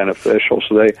been beneficial.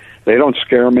 So they don't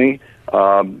scare me,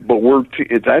 but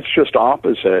that's just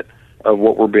opposite of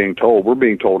what we're being told. We're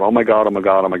being told, oh my God,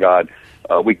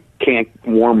 we can't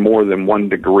warm more than 1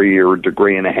 degree or 1.5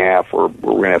 degrees, or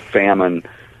we're going to have famine,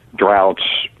 droughts,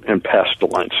 and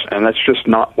pestilence. And that's just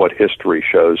not what history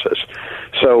shows us.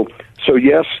 So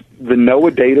yes, the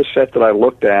NOAA data set that I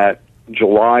looked at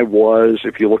July was,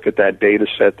 if you look at that data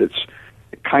set that's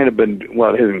kind of been,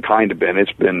 well, it hasn't kind of been,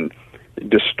 it's been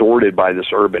distorted by this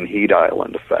urban heat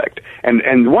island effect.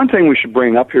 And one thing we should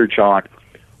bring up here, John,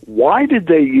 why did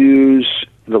they use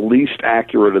the least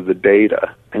accurate of the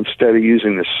data instead of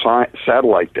using the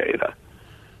satellite data?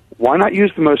 Why not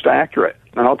use the most accurate?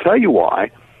 And I'll tell you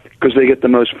why. Because they get the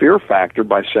most fear factor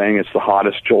by saying it's the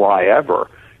hottest July ever.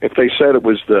 If they said it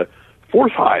was the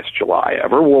fourth highest July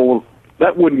ever, well,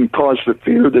 that wouldn't cause the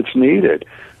fear that's needed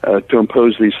to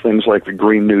impose these things like the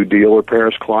Green New Deal or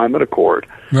Paris Climate Accord.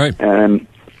 Right. And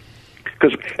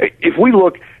because if we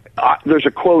look, there's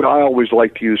a quote I always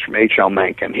like to use from H.L.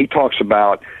 Mencken. He talks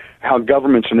about how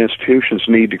governments and institutions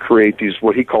need to create these,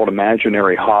 what he called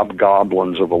imaginary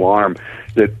hobgoblins of alarm,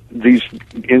 that these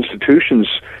institutions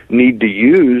need to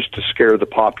use to scare the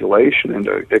population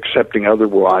into accepting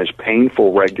otherwise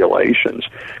painful regulations.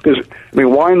 Because, I mean,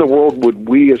 why in the world would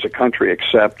we as a country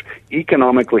accept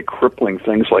economically crippling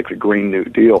things like the Green New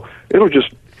Deal? It'll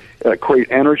just create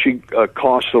energy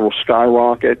costs that will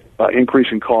skyrocket,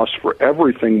 increasing costs for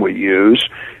everything we use.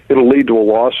 It'll lead to a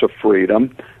loss of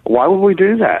freedom. Why would we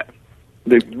do that?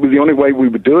 The only way we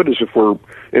would do it is if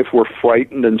we're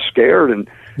frightened and scared. And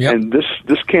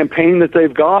this campaign that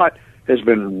they've got has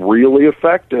been really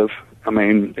effective. I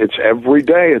mean, it's every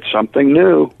day it's something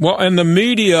new. Well, and the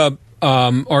media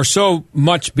are so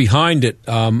much behind it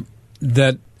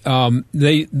that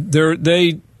they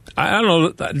I don't know.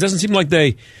 It doesn't seem like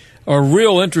they are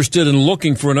real interested in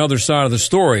looking for another side of the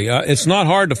story. It's not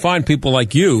hard to find people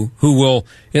like you who will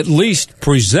at least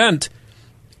present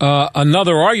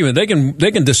another argument.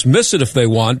 They can dismiss it if they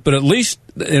want, but at least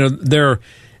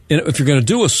if you're going to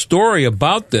do a story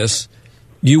about this,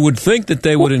 you would think that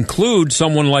they would include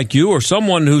someone like you or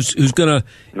someone who's going to,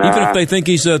 even if they think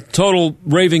he's a total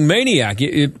raving maniac,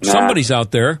 somebody's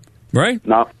out there, right?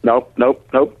 Nope.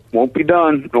 Won't be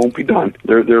done.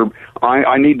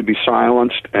 I need to be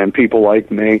silenced, and people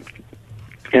like me,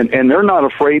 and they're not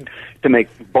afraid to make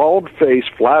bald-faced,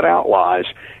 flat-out lies.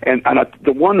 And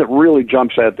the one that really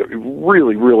jumps out,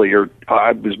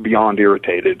 I was beyond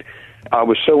irritated. I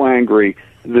was so angry.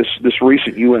 This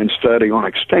recent UN study on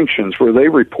extinctions, where they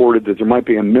reported that there might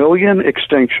be 1 million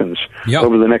extinctions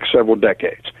over the next several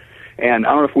decades. And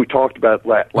I don't know if we talked about that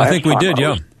last time. I think we did,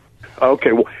 yeah.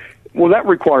 Okay, well, that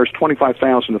requires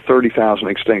 25,000 to 30,000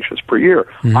 extinctions per year.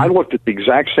 Mm-hmm. I looked at the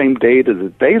exact same data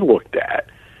that they looked at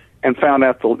and found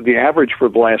out the average for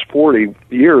the last 40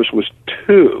 years was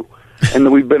 2. And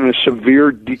then we've been in a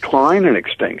severe decline in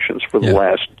extinctions for the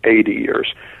last 80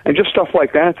 years. And just stuff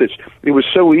like that, it was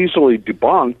so easily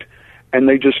debunked, and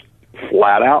they just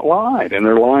flat out lied. And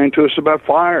they're lying to us about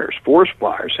forest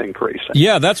fires increasing.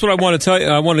 Yeah, that's what I want to tell you.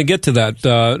 I want to get to that.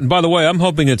 By the way, I'm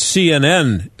hoping that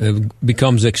CNN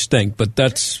becomes extinct, but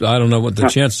I don't know what the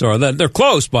chances are. They're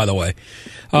close, by the way.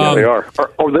 Yeah, they are.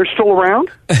 Oh, they're still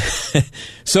around?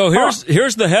 So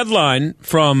here's the headline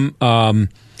from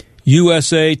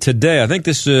USA Today. I think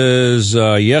this is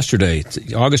yesterday.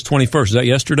 It's August 21st. Is that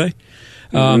yesterday?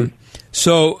 Mm-hmm.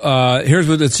 So here's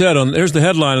what it said. Here's the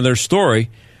headline of their story.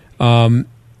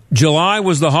 July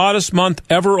was the hottest month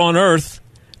ever on Earth.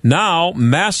 Now,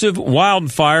 massive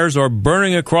wildfires are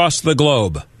burning across the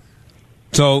globe.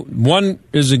 So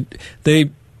they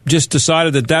just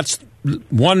decided that's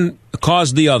one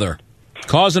caused the other.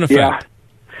 Cause and effect.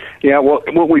 Yeah, well,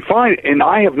 what we find, and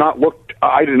I have not looked,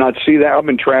 I did not see that. I've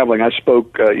been traveling. I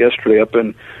spoke yesterday up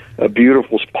in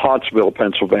beautiful Pottsville,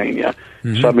 Pennsylvania.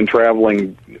 Mm-hmm. So I've been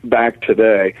traveling back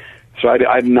today. So I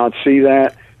did not see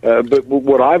that. But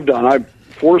what I've done,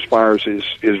 forest fires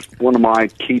is one of my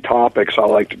key topics I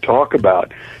like to talk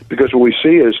about, because what we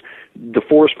see is the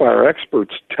forest fire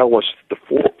experts tell us the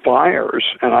fires,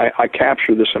 and I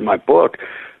capture this in my book,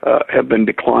 have been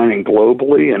declining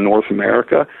globally in North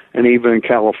America and even in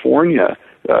California.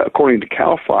 According to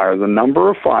CAL FIRE, the number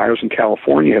of fires in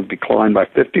California have declined by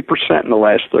 50% in the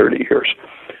last 30 years.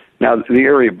 Now, the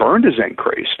area burned has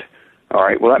increased. All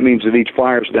right, well, that means that each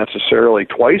fire is necessarily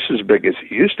twice as big as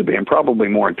it used to be and probably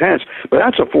more intense, but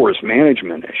that's a forest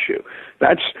management issue.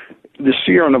 That's the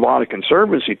Sierra Nevada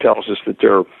Conservancy tells us that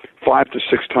there are 5 to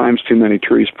 6 times too many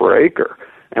trees per acre,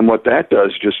 and what that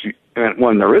does,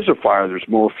 when there is a fire, there's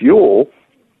more fuel,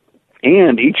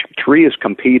 and each tree is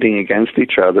competing against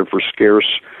each other for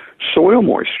scarce soil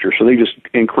moisture, so they just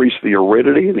increase the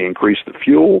aridity, they increase the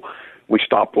fuel, we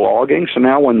stop logging, so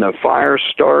now when the fires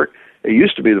start, it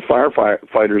used to be the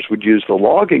firefighters would use the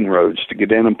logging roads to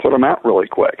get in and put them out really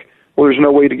quick. Well, there's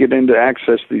no way to get in to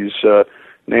access these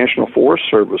National Forest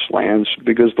Service lands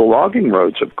because the logging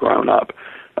roads have grown up.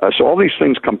 So all these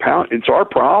things compound. It's our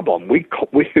problem. We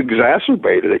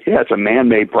exacerbated it. Yeah, it's a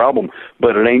man-made problem,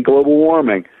 but it ain't global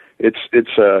warming. It's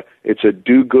a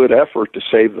do-good effort to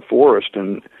save the forest.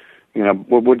 And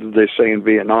what did they say in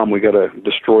Vietnam? We got to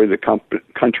destroy the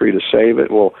country to save it.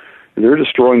 Well, they're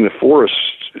destroying the forests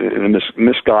in a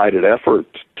misguided effort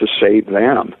to save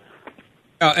them.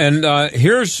 I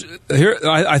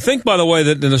think, by the way,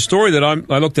 that in the story that I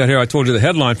looked at here, I told you the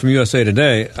headline from USA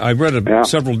Today. I read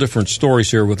several different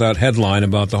stories here with that headline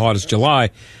about the hottest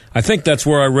July. I think that's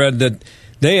where I read that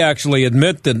they actually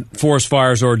admit that forest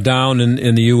fires are down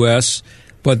in the U.S.,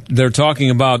 but they're talking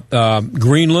about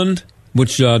Greenland,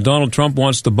 which Donald Trump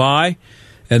wants to buy,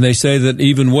 and they say that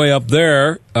even way up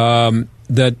there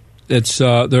that it's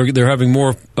they're having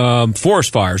more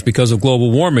forest fires because of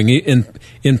global warming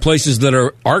in places that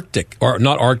are Arctic, or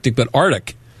not Arctic but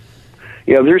Arctic.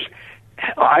 Yeah,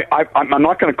 I'm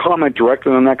not going to comment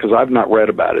directly on that because I've not read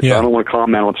about it. So I don't want to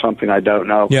comment on something I don't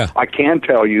know. Yeah. I can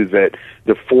tell you that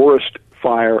the forest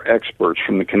fire experts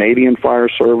from the Canadian Fire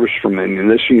Service, in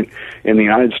the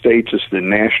United States, it's the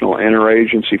National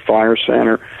Interagency Fire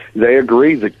Center. They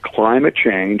agree that climate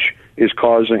change has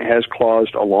caused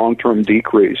a long-term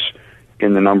decrease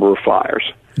in the number of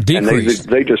fires. Decrease.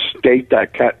 And they just state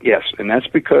that, yes, and that's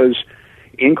because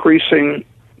increasing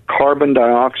carbon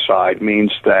dioxide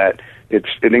means that it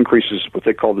increases what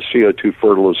they call the CO2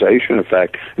 fertilization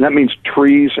effect, and that means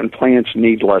trees and plants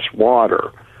need less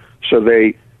water, so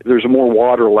there's more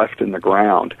water left in the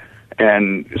ground,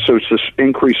 and so it's this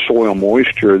increased soil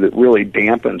moisture that really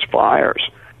dampens fires,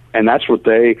 and that's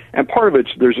and part of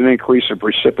it's there's an increase in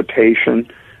precipitation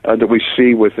that we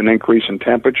see with an increase in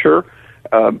temperature.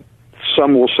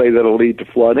 Some will say that it'll lead to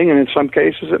flooding, and in some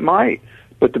cases it might.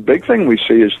 But the big thing we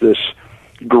see is this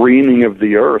greening of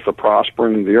the earth, a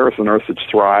prospering of the earth, an earth that's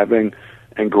thriving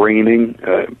and greening.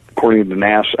 According to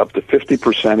NASA, up to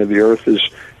 50% of the earth is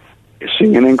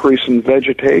seeing an increase in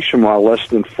vegetation, while less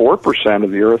than 4%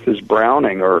 of the earth is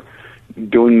browning or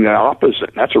doing the opposite.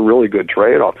 And that's a really good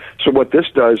trade-off. So what this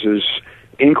does is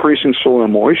increasing soil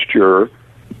moisture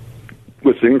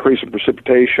with the increase in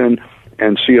precipitation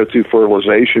and CO2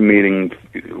 fertilization, meaning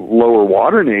lower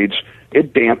water needs,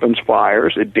 it dampens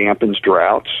fires, it dampens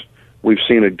droughts. We've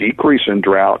seen a decrease in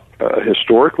drought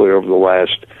historically over the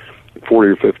last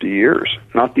 40 or 50 years,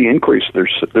 not the increase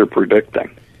they're predicting.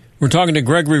 We're talking to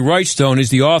Gregory Wrightstone. He's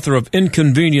the author of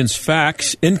Inconvenient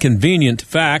Facts,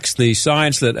 the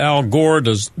science that Al Gore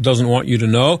doesn't want you to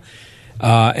know.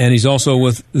 And he's also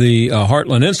with the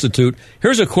Heartland Institute.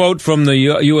 Here's a quote from the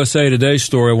USA Today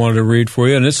story I wanted to read for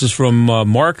you, and this is from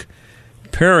Mark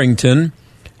Parrington.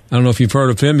 I don't know if you've heard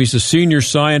of him. He's a senior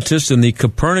scientist in the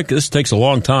Copernicus. This takes a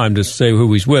long time to say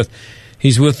who he's with.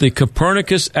 He's with the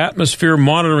Copernicus Atmosphere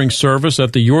Monitoring Service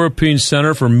at the European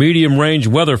Center for Medium-Range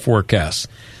Weather Forecasts.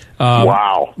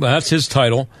 Wow. That's his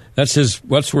title. That's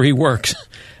where he works.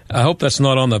 I hope that's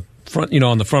not on the front,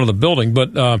 on the front of the building.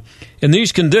 But in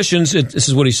these conditions, this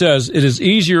is what he says: it is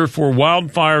easier for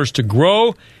wildfires to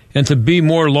grow and to be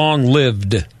more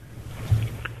long-lived.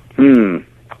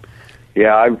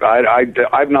 Yeah,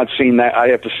 I've not seen that. I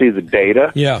have to see the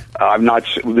data. Yeah, I've not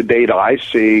the data I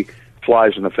see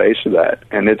flies in the face of that,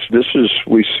 and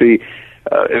we see.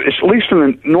 It's, at least in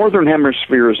the northern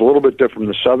hemisphere, is a little bit different from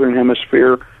the southern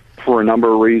hemisphere for a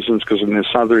number of reasons. Because in the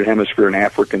southern hemisphere, in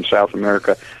Africa and South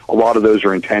America, a lot of those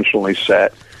are intentionally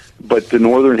set. But the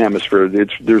northern hemisphere,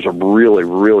 there's a really,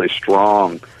 really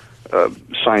strong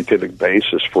scientific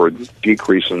basis for a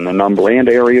decrease in the number land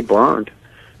area burned.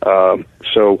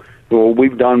 So what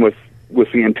we've done with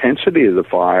the intensity of the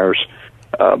fires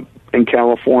in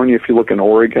California, if you look in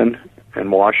Oregon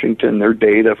and Washington, their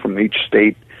data from each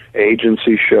state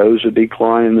agency shows a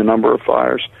decline in the number of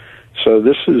fires. So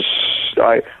this is,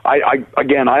 I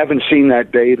haven't seen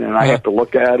that data, and I have to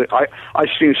look at it. I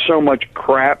see so much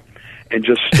crap and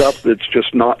just stuff that's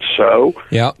just not so.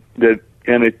 Yeah.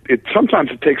 And it sometimes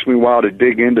it takes me a while to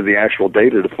dig into the actual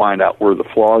data to find out where the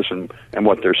flaws and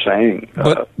what they're saying.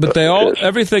 But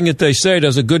everything that they say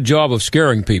does a good job of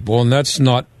scaring people, and that's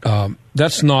not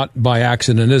by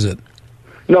accident, is it?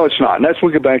 No, it's not. And that's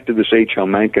we get back to this H.L.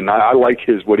 Mencken. I like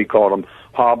what he called them,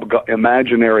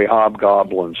 imaginary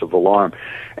hobgoblins of alarm.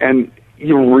 And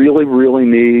you really, really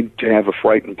need to have a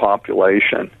frightened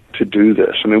population to do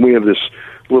this. I mean, we have this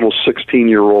little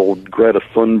 16-year-old Greta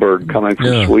Thunberg coming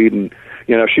from Sweden.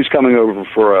 She's coming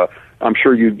over I'm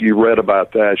sure you read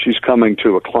about that. She's coming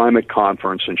to a climate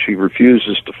conference, and she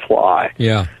refuses to fly.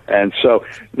 Yeah. And so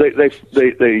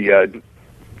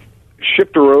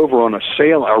shipped her over on a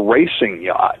racing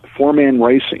yacht, 4-man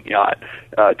racing yacht.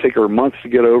 Take her months to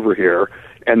get over here,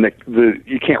 and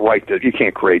you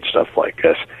can't create stuff like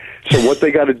this. So what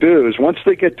they got to do is once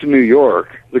they get to New York,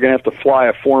 they're going to have to fly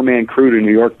a 4-man crew to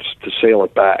New York to sail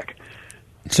it back.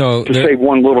 So to save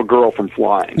one little girl from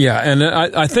flying. Yeah, and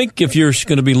I think if you're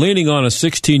going to be leaning on a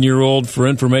 16-year-old for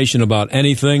information about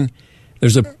anything,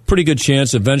 there's a pretty good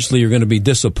chance eventually you're going to be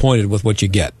disappointed with what you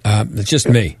get. It's just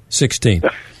me, 16.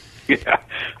 Yeah,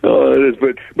 it is,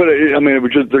 but I mean, it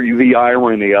was just the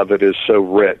irony of it is so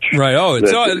rich. Right. Oh,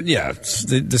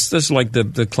 this is like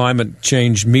the climate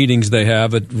change meetings they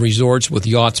have at resorts with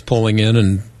yachts pulling in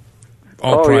and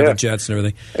all private jets and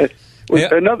everything.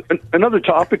 Another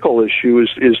topical issue is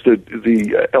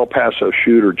the El Paso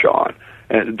shooter, John.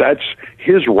 And that's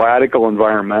his radical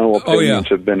environmental opinions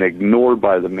have been ignored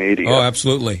by the media. Oh,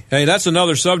 absolutely. Hey, that's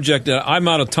another subject. I'm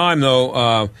out of time,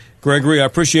 though. Gregory, I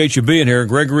appreciate you being here.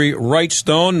 Gregory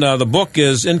Wrightstone. The book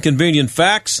is Inconvenient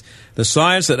Facts, the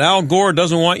science that Al Gore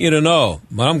doesn't want you to know.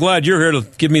 But I'm glad you're here to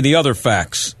give me the other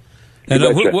facts. And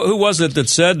who was it that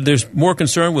said there's more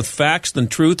concern with facts than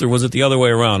truth, or was it the other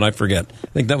way around? I forget. I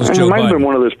think that was Joe Biden. It might have been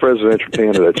one of those presidential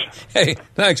candidates. Hey,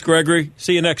 thanks, Gregory.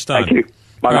 See you next time. Thank you.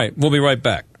 Bye. All right, we'll be right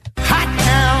back. Hot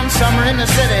town, summer in the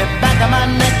city, back of my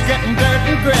neck getting dirt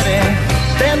and gritty.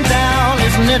 Bend down,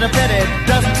 isn't it a pity?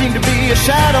 Doesn't seem to be a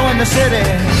shadow in the city.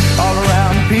 All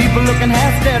around, people looking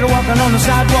half dead, walking on the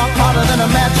sidewalk harder than a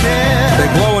match head. They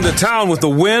blow into town with the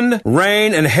wind,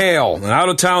 rain, and hail. And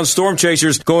out-of-town storm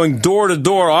chasers going door to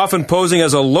door, often posing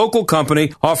as a local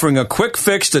company offering a quick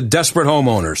fix to desperate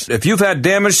homeowners. If you've had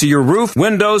damage to your roof,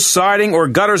 windows, siding, or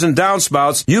gutters and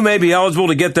downspouts, you may be eligible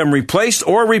to get them replaced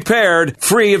or repaired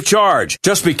free of charge.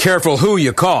 Just be careful who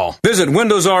you call. Visit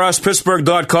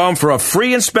WindowsRUsPittsburgh.com for a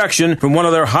free inspection from one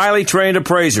of their highly trained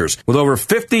appraisers. With over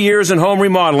 50 years in home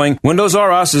remodeling, Windows R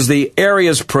Us is the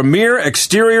area's premier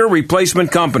exterior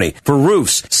replacement company for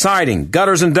roofs, siding,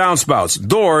 gutters and downspouts,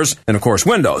 doors, and of course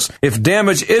windows. If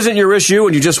damage isn't your issue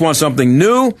and you just want something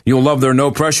new, you'll love their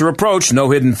no-pressure approach, no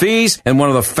hidden fees, and one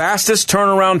of the fastest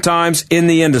turnaround times in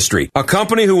the industry. A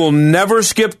company who will never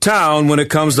skip town when it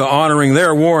comes to honoring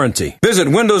their warranty. Visit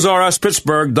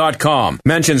WindowsRUsPittsburgh.com.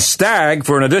 Mention STAG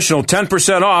for an additional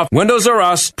 10% off. Windows R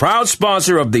Us, proud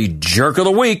sponsor of the Jerk of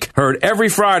the Week, heard every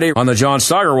Friday on the John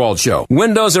Steigerwald Show.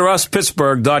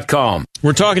 WindowsRUsPittsburgh.com.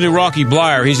 We're talking to Rocky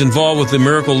Blyer. He's involved with the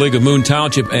Miracle League of Moon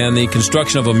Township and the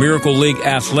construction of a Miracle League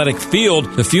athletic field.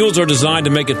 The fields are designed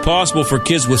to make it possible for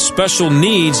kids with special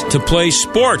needs to play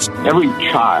sports. Every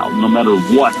child, no matter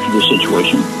what the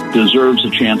situation, deserves a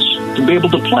chance to be able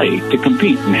to play, to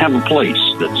compete, and have a place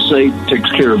that's safe, takes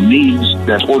care of needs,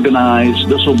 that's organized.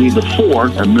 This will be the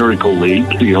fourth Miracle League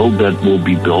field that will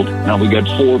be built. Now we got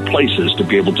 4 places to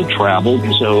be able to travel,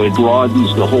 so it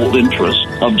broadens the whole interest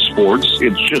of sports.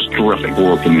 It's just terrific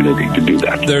for a community to do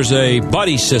that. There's a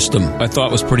buddy system I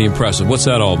thought was pretty impressive. What's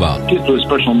that all about? Kids with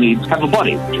special needs have a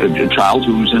buddy, a child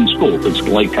who's in school. It's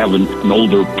like having an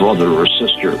older brother or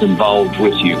sister involved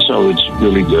with you. So it's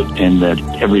really good, and that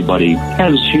everybody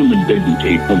has human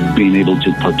dignity of being able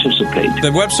to participate. The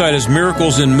website is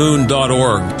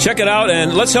miraclesinmoon.org. Check it out,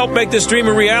 and let's help make this dream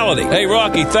a reality. Hey,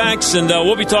 Rocky, thanks, and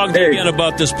we'll be talking to you again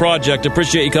about this project.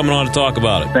 Appreciate you coming on to talk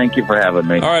about it. Thank you for having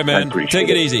me. All right, man. Take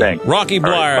it easy. Thanks. Rocky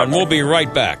Blyer, and we'll be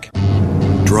right back.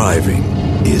 Driving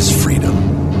is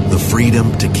freedom. The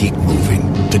freedom to keep moving,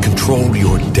 to control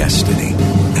your destiny,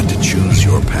 and to choose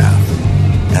your path.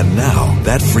 And now,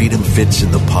 that freedom fits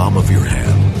in the palm of your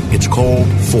hand. It's called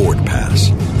Ford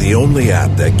Pass, the only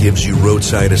app that gives you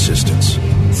roadside assistance,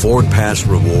 Ford Pass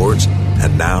rewards,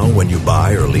 and now when you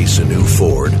buy or lease a new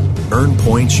Ford, earn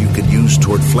points you can use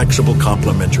toward flexible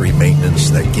complimentary maintenance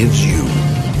that gives you,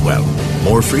 well,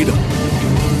 more freedom.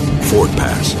 Ford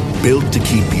Pass, built to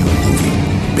keep you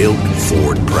moving, built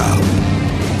Ford proud.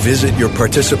 Visit your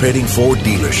participating Ford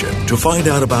dealership to find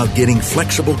out about getting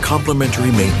flexible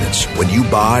complimentary maintenance when you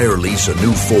buy or lease a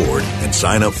new Ford and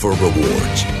sign up for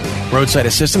rewards. Roadside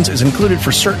assistance is included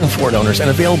for certain Ford owners and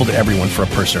available to everyone for a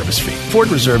per-service fee. Ford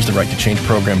reserves the right to change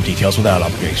program details without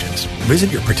obligations. Visit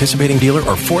your participating dealer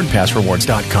or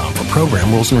FordPassRewards.com for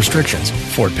program rules and restrictions.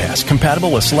 Ford Pass,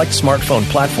 compatible with select smartphone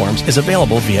platforms, is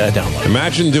available via a download.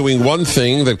 Imagine doing one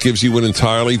thing that gives you an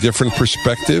entirely different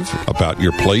perspective about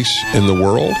your place in the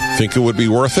world. Think it would be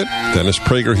worth it? Dennis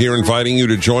Prager here, inviting you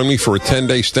to join me for a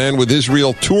 10-day Stand with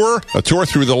Israel tour, a tour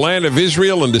through the land of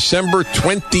Israel in December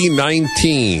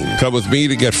 2019. Come with me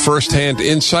to get firsthand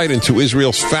insight into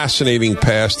Israel's fascinating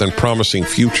past and promising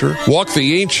future. Walk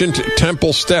the ancient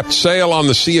temple steps, sail on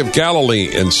the Sea of Galilee,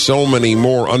 and so many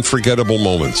more unforgettable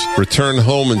moments. Return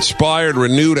home inspired,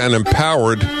 renewed, and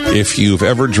empowered. If you've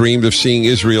ever dreamed of seeing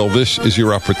Israel, this is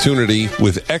your opportunity.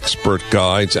 With expert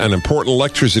guides and important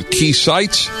lectures at key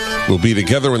sites, we'll be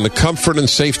together in the comfort and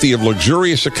safety of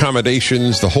luxurious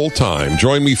accommodations the whole time.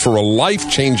 Join me for a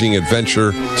life-changing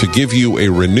adventure to give you a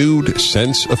renewed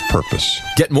sense of purpose.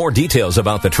 Get more details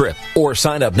about the trip or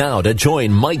sign up now to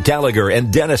join Mike Gallagher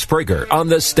and Dennis Prager on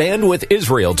the Stand With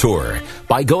Israel tour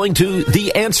by going to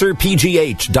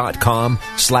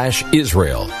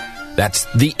theanswerpgh.com/Israel. That's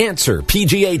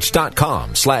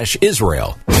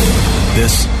theanswerpgh.com/Israel.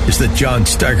 This is the John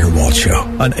Steigerwald Show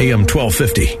on AM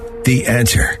 1250. The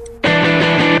Answer.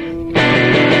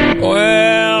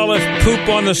 Well, if poop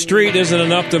on the street isn't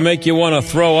enough to make you want to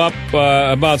throw up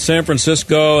about San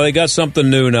Francisco, they got something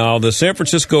new now. The San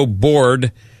Francisco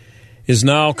board is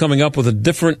now coming up with a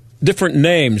different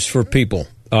names for people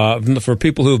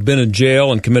who have been in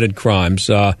jail and committed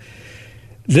crimes.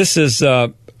 This is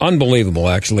unbelievable,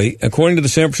 actually. According to the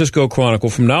San Francisco Chronicle,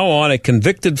 from now on, a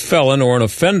convicted felon or an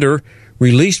offender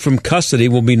released from custody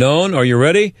will be known, are you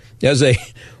ready, as a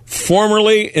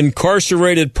formerly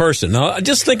incarcerated person. Now,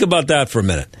 just think about that for a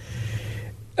minute.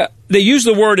 They use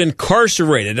the word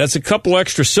incarcerated. That's a couple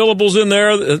extra syllables in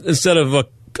there instead of a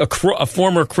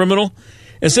former criminal.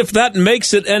 As if that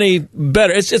makes it any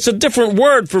better. It's a different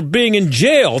word for being in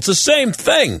jail. It's the same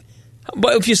thing.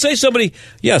 But if you say somebody,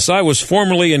 yes, I was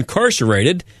formerly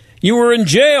incarcerated, you were in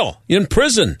jail, in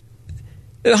prison.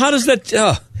 How does that...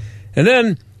 and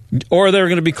then, or they're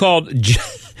going to be called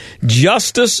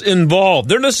justice involved.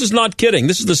 This is not kidding.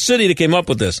 This is the city that came up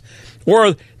with this.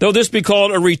 Or they'll just be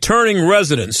called a returning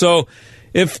resident. So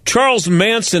if Charles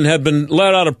Manson had been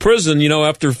let out of prison,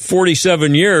 after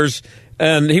 47 years...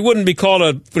 and he wouldn't be called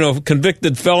a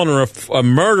convicted felon or a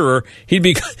murderer. He'd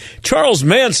be Charles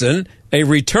Manson, a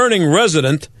returning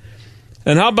resident.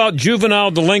 And how about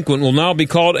juvenile delinquent will now be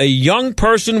called a young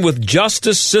person with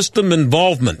justice system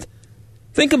involvement.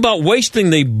 Think about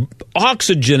wasting the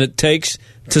oxygen it takes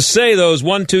to say those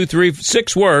 1, 2, 3,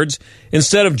 6 words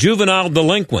instead of juvenile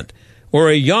delinquent or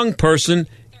a young person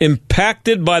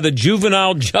impacted by the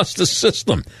juvenile justice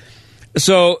system.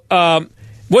 So,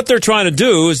 what they're trying to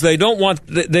do is they don't want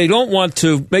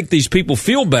to make these people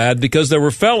feel bad because they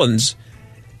were felons.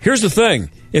 Here's the thing.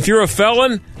 If you're a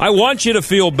felon, I want you to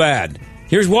feel bad.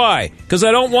 Here's why. Because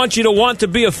I don't want you to want to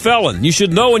be a felon. You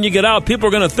should know when you get out, people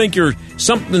are going to think you're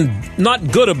something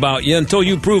not good about you until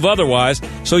you prove otherwise.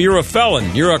 So you're a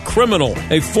felon. You're a criminal,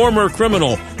 a former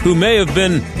criminal who may have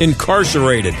been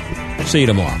incarcerated. See you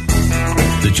tomorrow.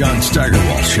 The John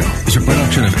Steigerwald Show is a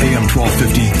production of AM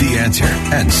 1250 The Answer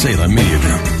and Salem Media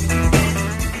Group.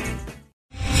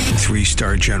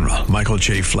 3-star General Michael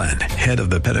J. Flynn, head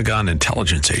of the Pentagon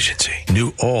Intelligence Agency,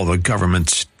 knew all the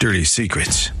government's dirty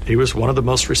secrets. He was one of the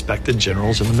most respected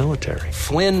generals in the military.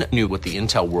 Flynn knew what the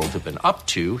intel world had been up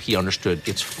to. He understood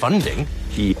its funding.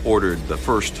 He ordered the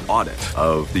first audit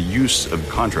of the use of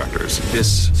contractors.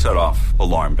 This set off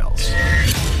alarm bells.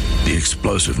 The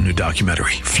explosive new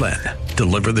documentary, Flynn,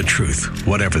 Deliver the Truth,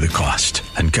 Whatever the Cost,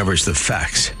 uncovers the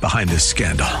facts behind this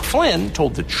scandal. Flynn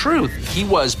told the truth. He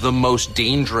was the most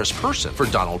dangerous person for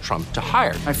Donald Trump to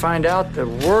hire. I find out the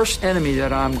worst enemy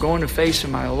that I'm going to face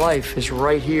in my life is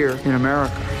right here in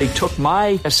America. They took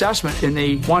my assessment and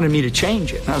they wanted me to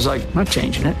change it. And I was like, I'm not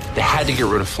changing it. They had to get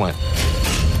rid of Flynn.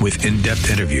 With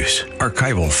in-depth interviews,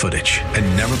 archival footage, and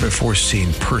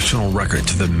never-before-seen personal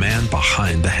records of the man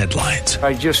behind the headlines.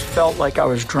 I just felt like I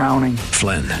was drowning.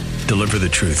 Flynn, Deliver the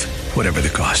Truth, Whatever the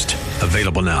Cost.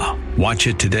 Available now. Watch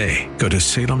it today. Go to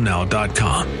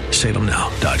salemnow.com.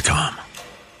 salemnow.com.